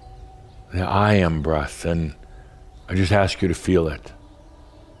 The I am breath, and I just ask you to feel it.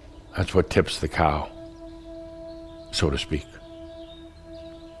 That's what tips the cow, so to speak.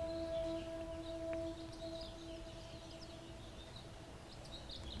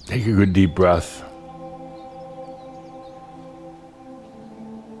 Take a good deep breath.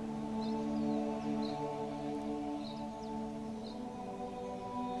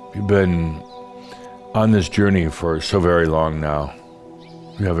 You've been on this journey for so very long now.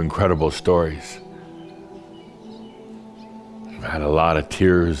 You have incredible stories. You've had a lot of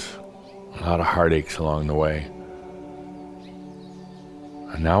tears, a lot of heartaches along the way.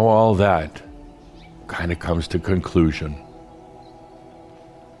 And now all that kind of comes to conclusion.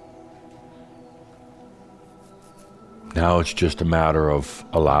 Now it's just a matter of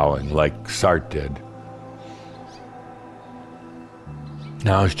allowing, like Sartre did.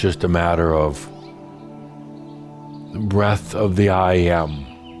 Now it's just a matter of the breath of the I am,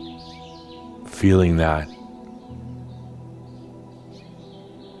 feeling that.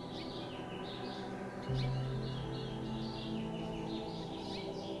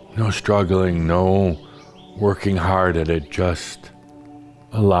 No struggling, no working hard at it, just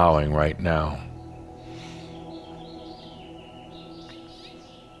allowing right now.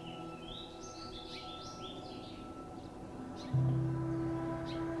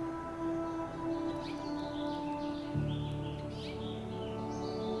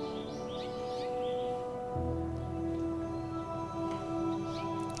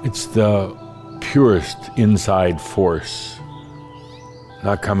 It's the purest inside force,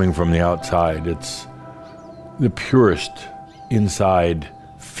 not coming from the outside. It's the purest inside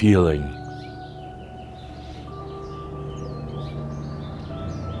feeling.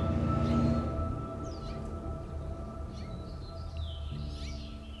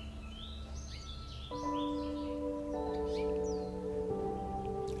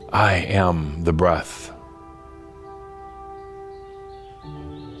 I am the breath.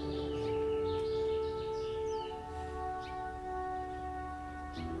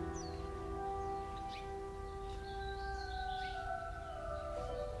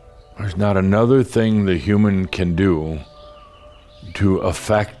 There's not another thing the human can do to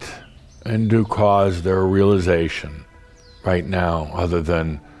affect and to cause their realization right now other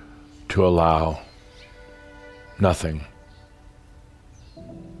than to allow. Nothing.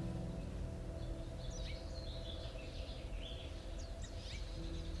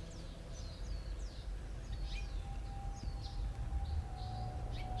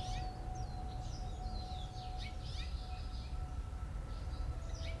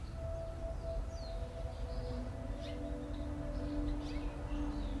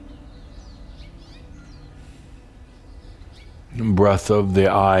 The breath of the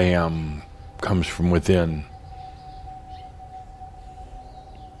I am comes from within.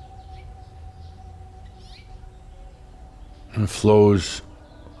 And flows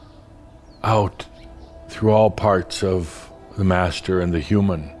out through all parts of the master and the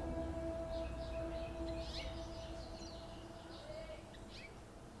human.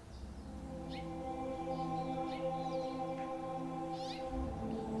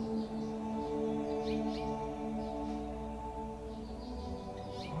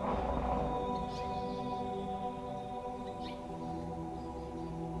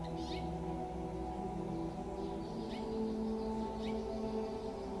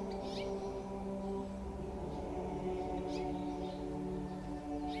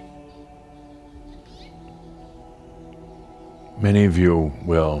 Many of you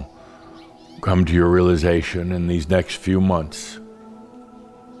will come to your realization in these next few months.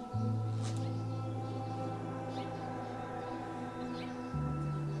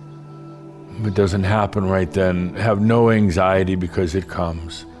 If it doesn't happen right then, have no anxiety because it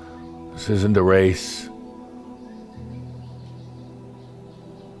comes. This isn't a race.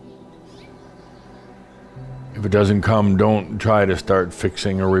 If it doesn't come, don't try to start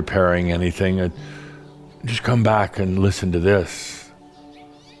fixing or repairing anything. Just come back and listen to this.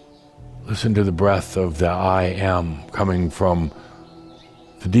 Listen to the breath of the I am coming from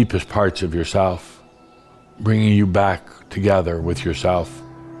the deepest parts of yourself, bringing you back together with yourself.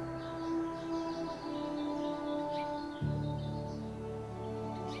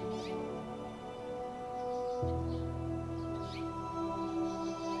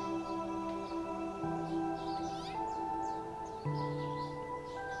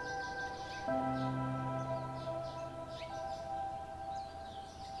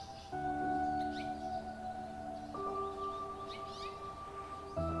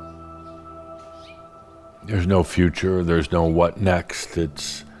 There's no future, there's no what next,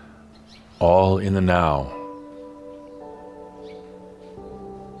 it's all in the now.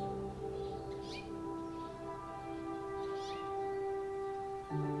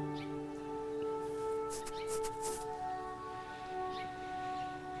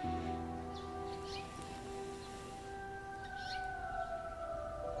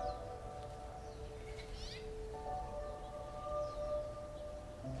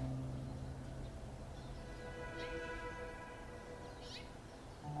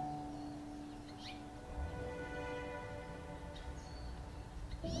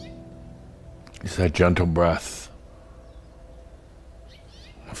 It's that gentle breath,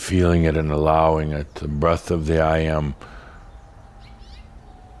 feeling it and allowing it, the breath of the I am.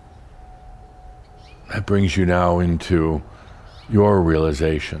 That brings you now into your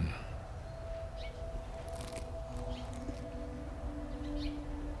realization.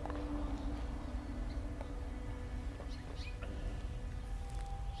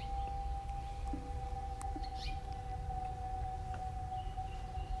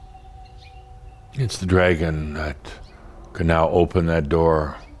 It's the dragon that can now open that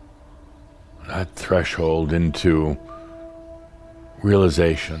door, that threshold into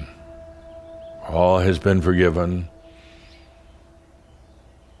realization. All has been forgiven.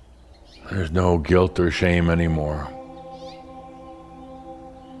 There's no guilt or shame anymore.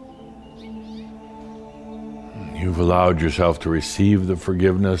 You've allowed yourself to receive the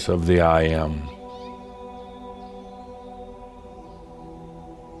forgiveness of the I am.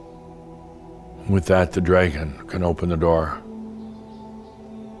 With that, the dragon can open the door.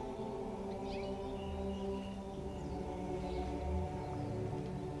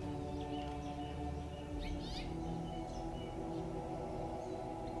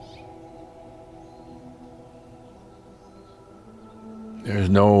 There's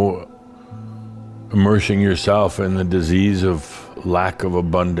no immersing yourself in the disease of lack of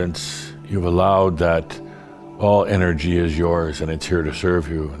abundance. You've allowed that all energy is yours and it's here to serve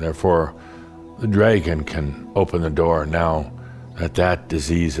you. Therefore, the dragon can open the door now that that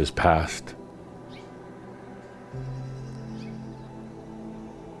disease is past.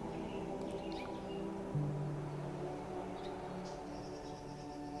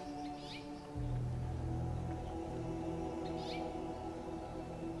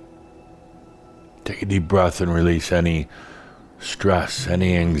 Take a deep breath and release any stress,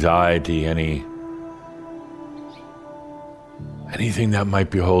 any anxiety, anything that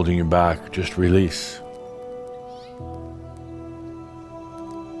might be holding you back. Just release.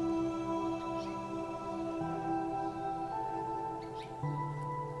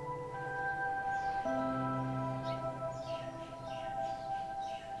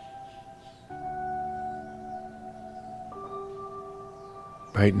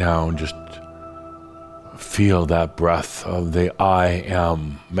 Right now, just feel that breath of the I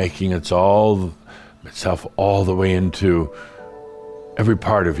am, making itself all the way into every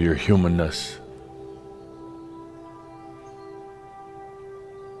part of your humanness.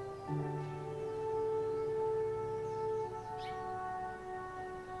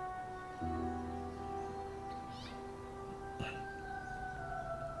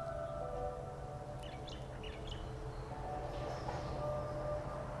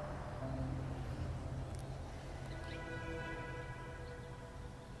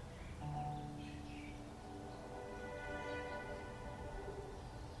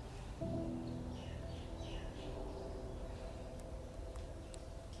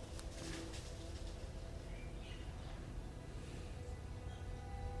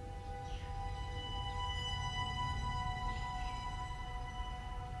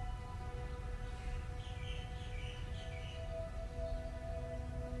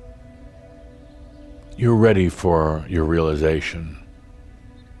 You're ready for your realization.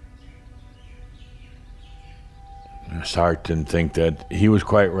 Sartre didn't think that he was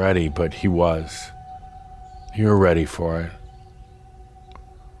quite ready, but he was. You're ready for it.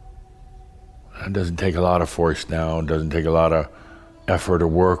 It doesn't take a lot of force now. It doesn't take a lot of effort or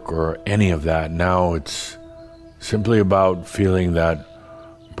work or any of that. Now it's simply about feeling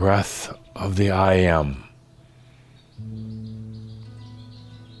that breath of the I am.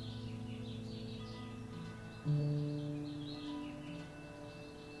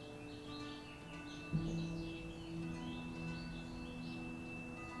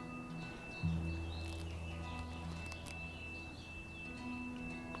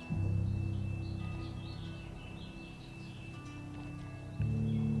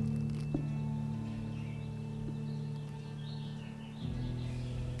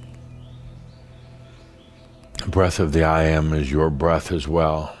 The breath of the I am is your breath as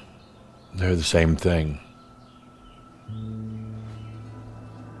well. They're the same thing.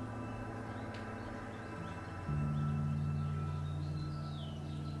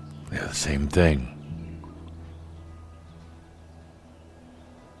 They're the same thing.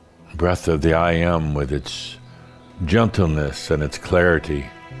 The breath of the I am with its gentleness and its clarity.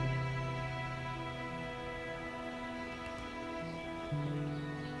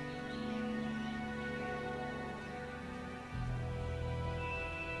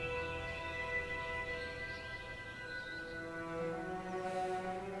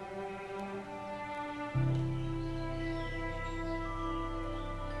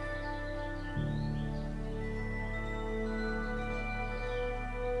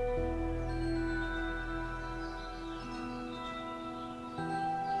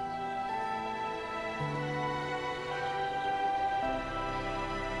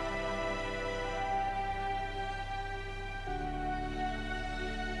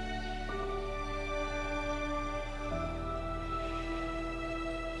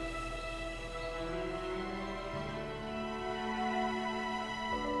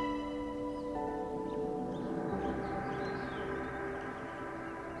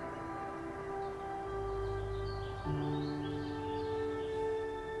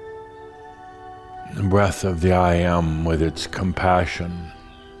 The breath of the I am with its compassion,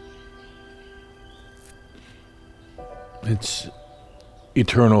 its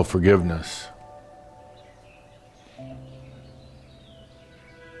eternal forgiveness.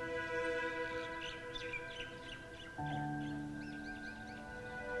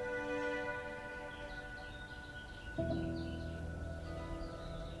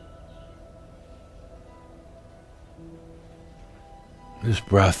 This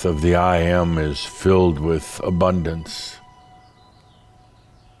breath of the I am is filled with abundance.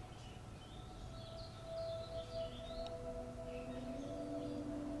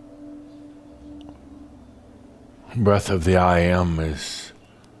 Breath of the I Am is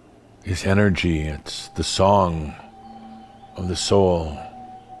energy. It's the song of the soul,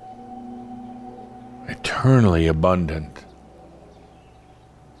 eternally abundant.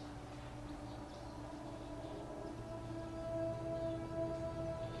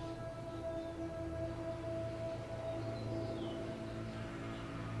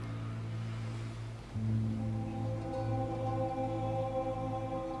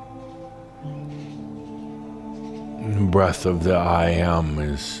 Breath of the I Am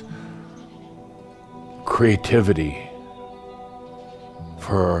is creativity.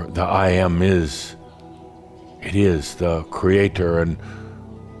 For the I Am is, it is the creator, and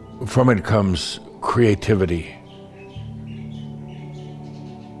from it comes creativity.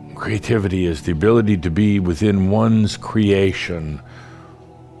 Creativity is the ability to be within one's creation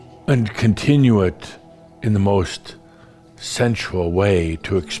and continue it in the most sensual way,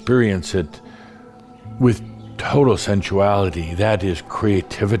 to experience it with total sensuality. That is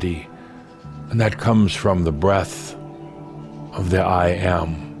creativity, and that comes from the breath of the I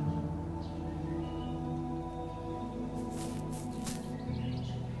Am.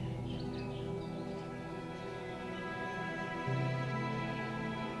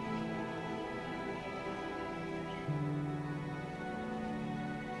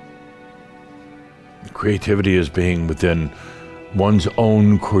 Creativity is being within one's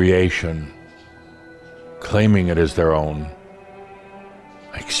own creation, claiming it as their own,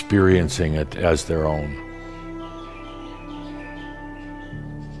 experiencing it as their own.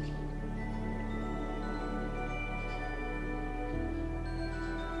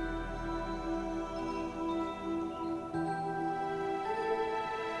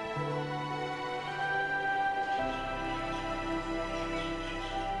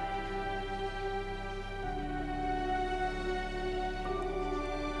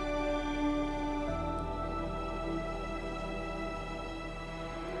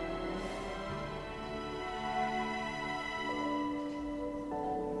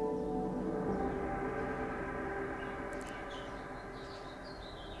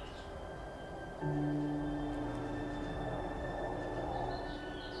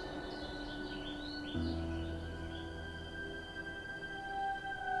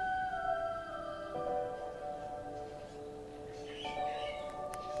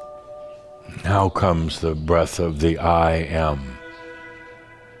 Now comes the breath of the I Am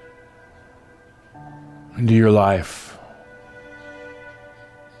into your life,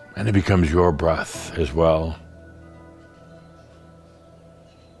 and it becomes your breath as well.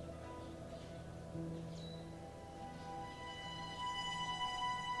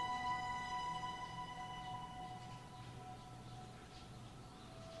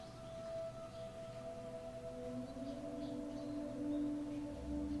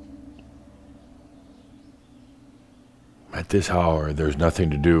 At this hour, there's nothing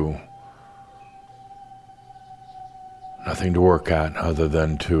to do, nothing to work at other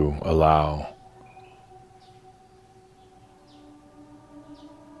than to allow.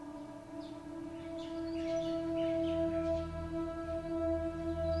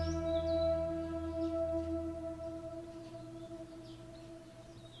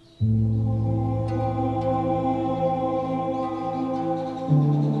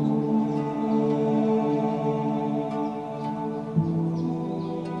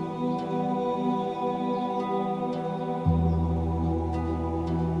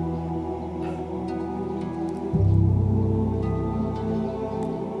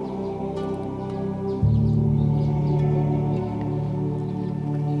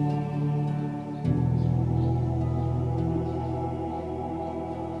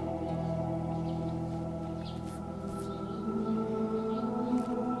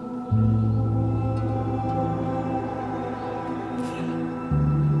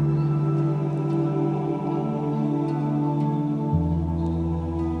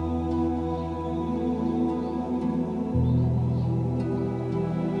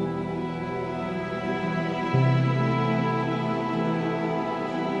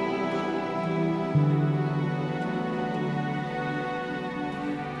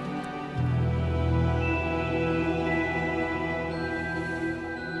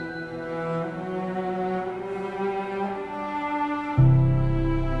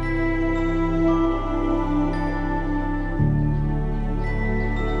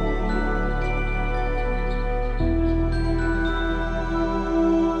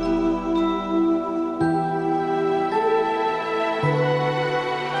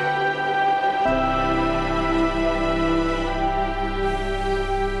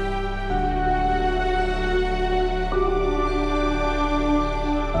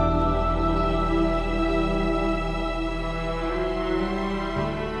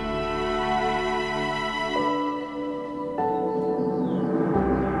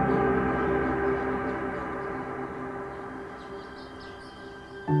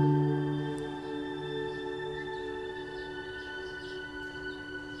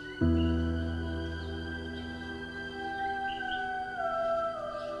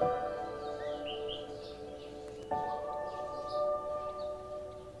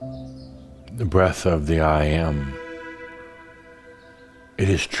 the breath of the I am. It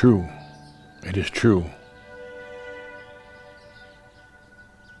is true. It is true.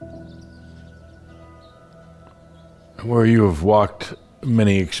 Where you have walked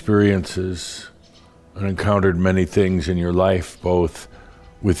many experiences and encountered many things in your life, both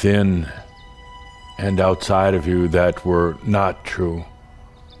within and outside of you, that were not true,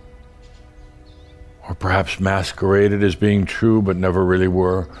 or perhaps masqueraded as being true but never really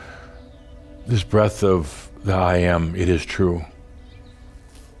were. This breath of the I am, it is true.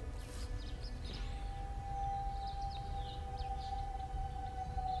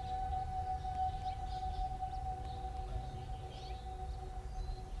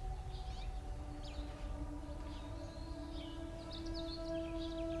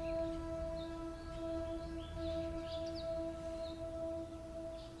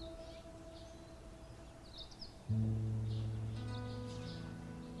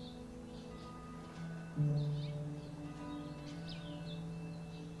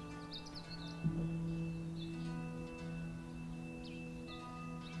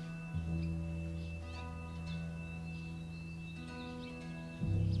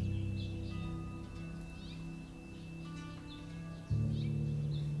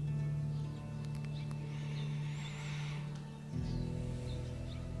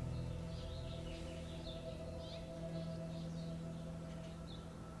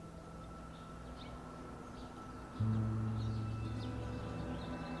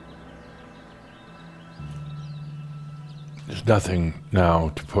 There's nothing now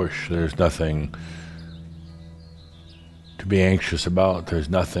to push. There's nothing to be anxious about. There's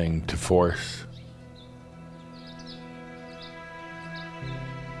nothing to force.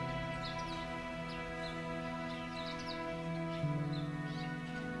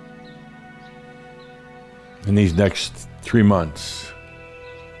 In these next 3 months,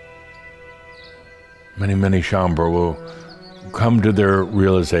 many Shaumbra will come to their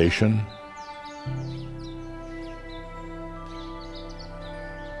realization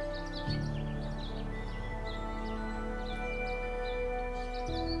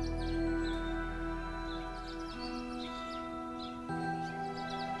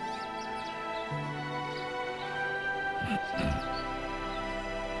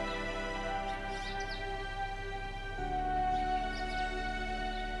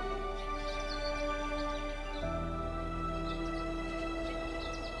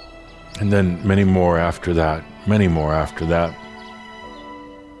and then many more after that.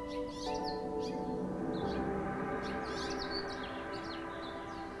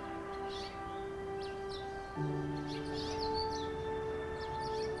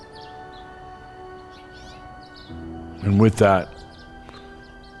 And with that,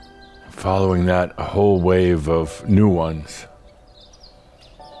 following that, a whole wave of new ones,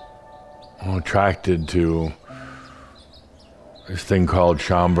 all attracted to this thing called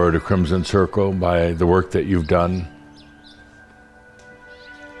Shaumbra, the Crimson Circle, by the work that you've done.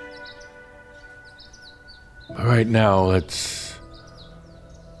 But right now, let's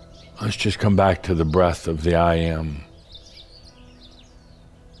just come back to the breath of the I am.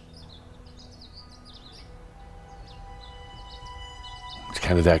 It's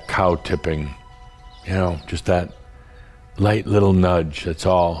kind of that cow tipping, just that light little nudge, that's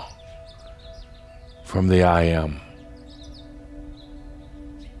all, from the I am.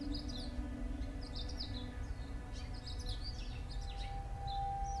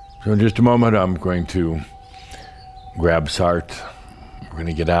 So in just a moment, I'm going to grab Sart. We're going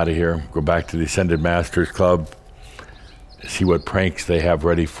to get out of here, go back to the Ascended Masters Club, see what pranks they have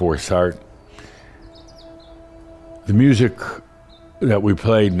ready for Sart. The music that we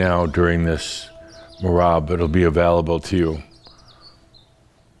played now during this Marab, it'll be available to you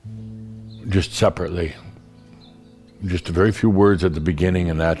just separately. Just a very few words at the beginning,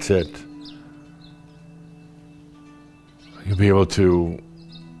 and that's it. You'll be able to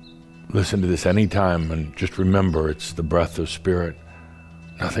listen to this anytime, and just remember, it's the breath of Spirit.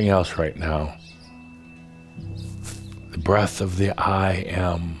 Nothing else right now. The breath of the I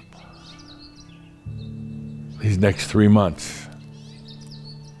am. These next 3 months,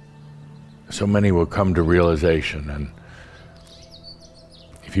 so many will come to realization, and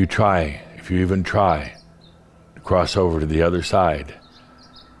if you even try to cross over to the other side,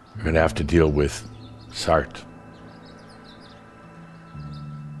 you're going to have to deal with Sart.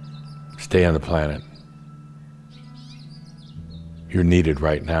 Stay on the planet. You're needed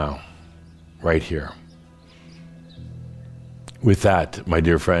right now, right here. With that, my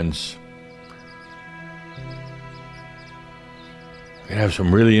dear friends, we're going to have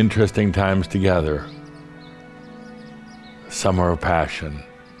some really interesting times together. Summer of Passion,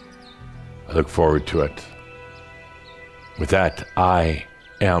 I look forward to it. With that, I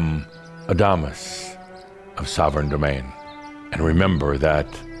am Adamus of Sovereign Domain. And remember that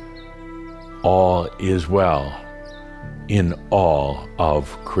all is well in all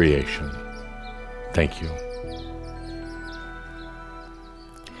of creation. Thank you.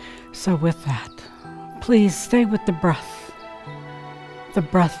 So with that, please stay with the breath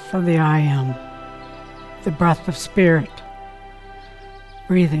of the I Am, the breath of spirit,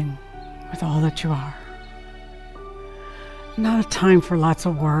 breathing with all that you are. Not a time for lots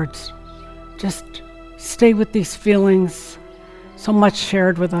of words. Just stay with these feelings, so much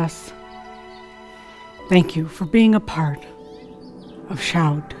shared with us. Thank you for being a part of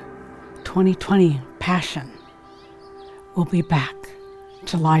Shoud 2020 Passion. We'll be back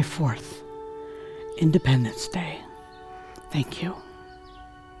July 4th, Independence Day. Thank you.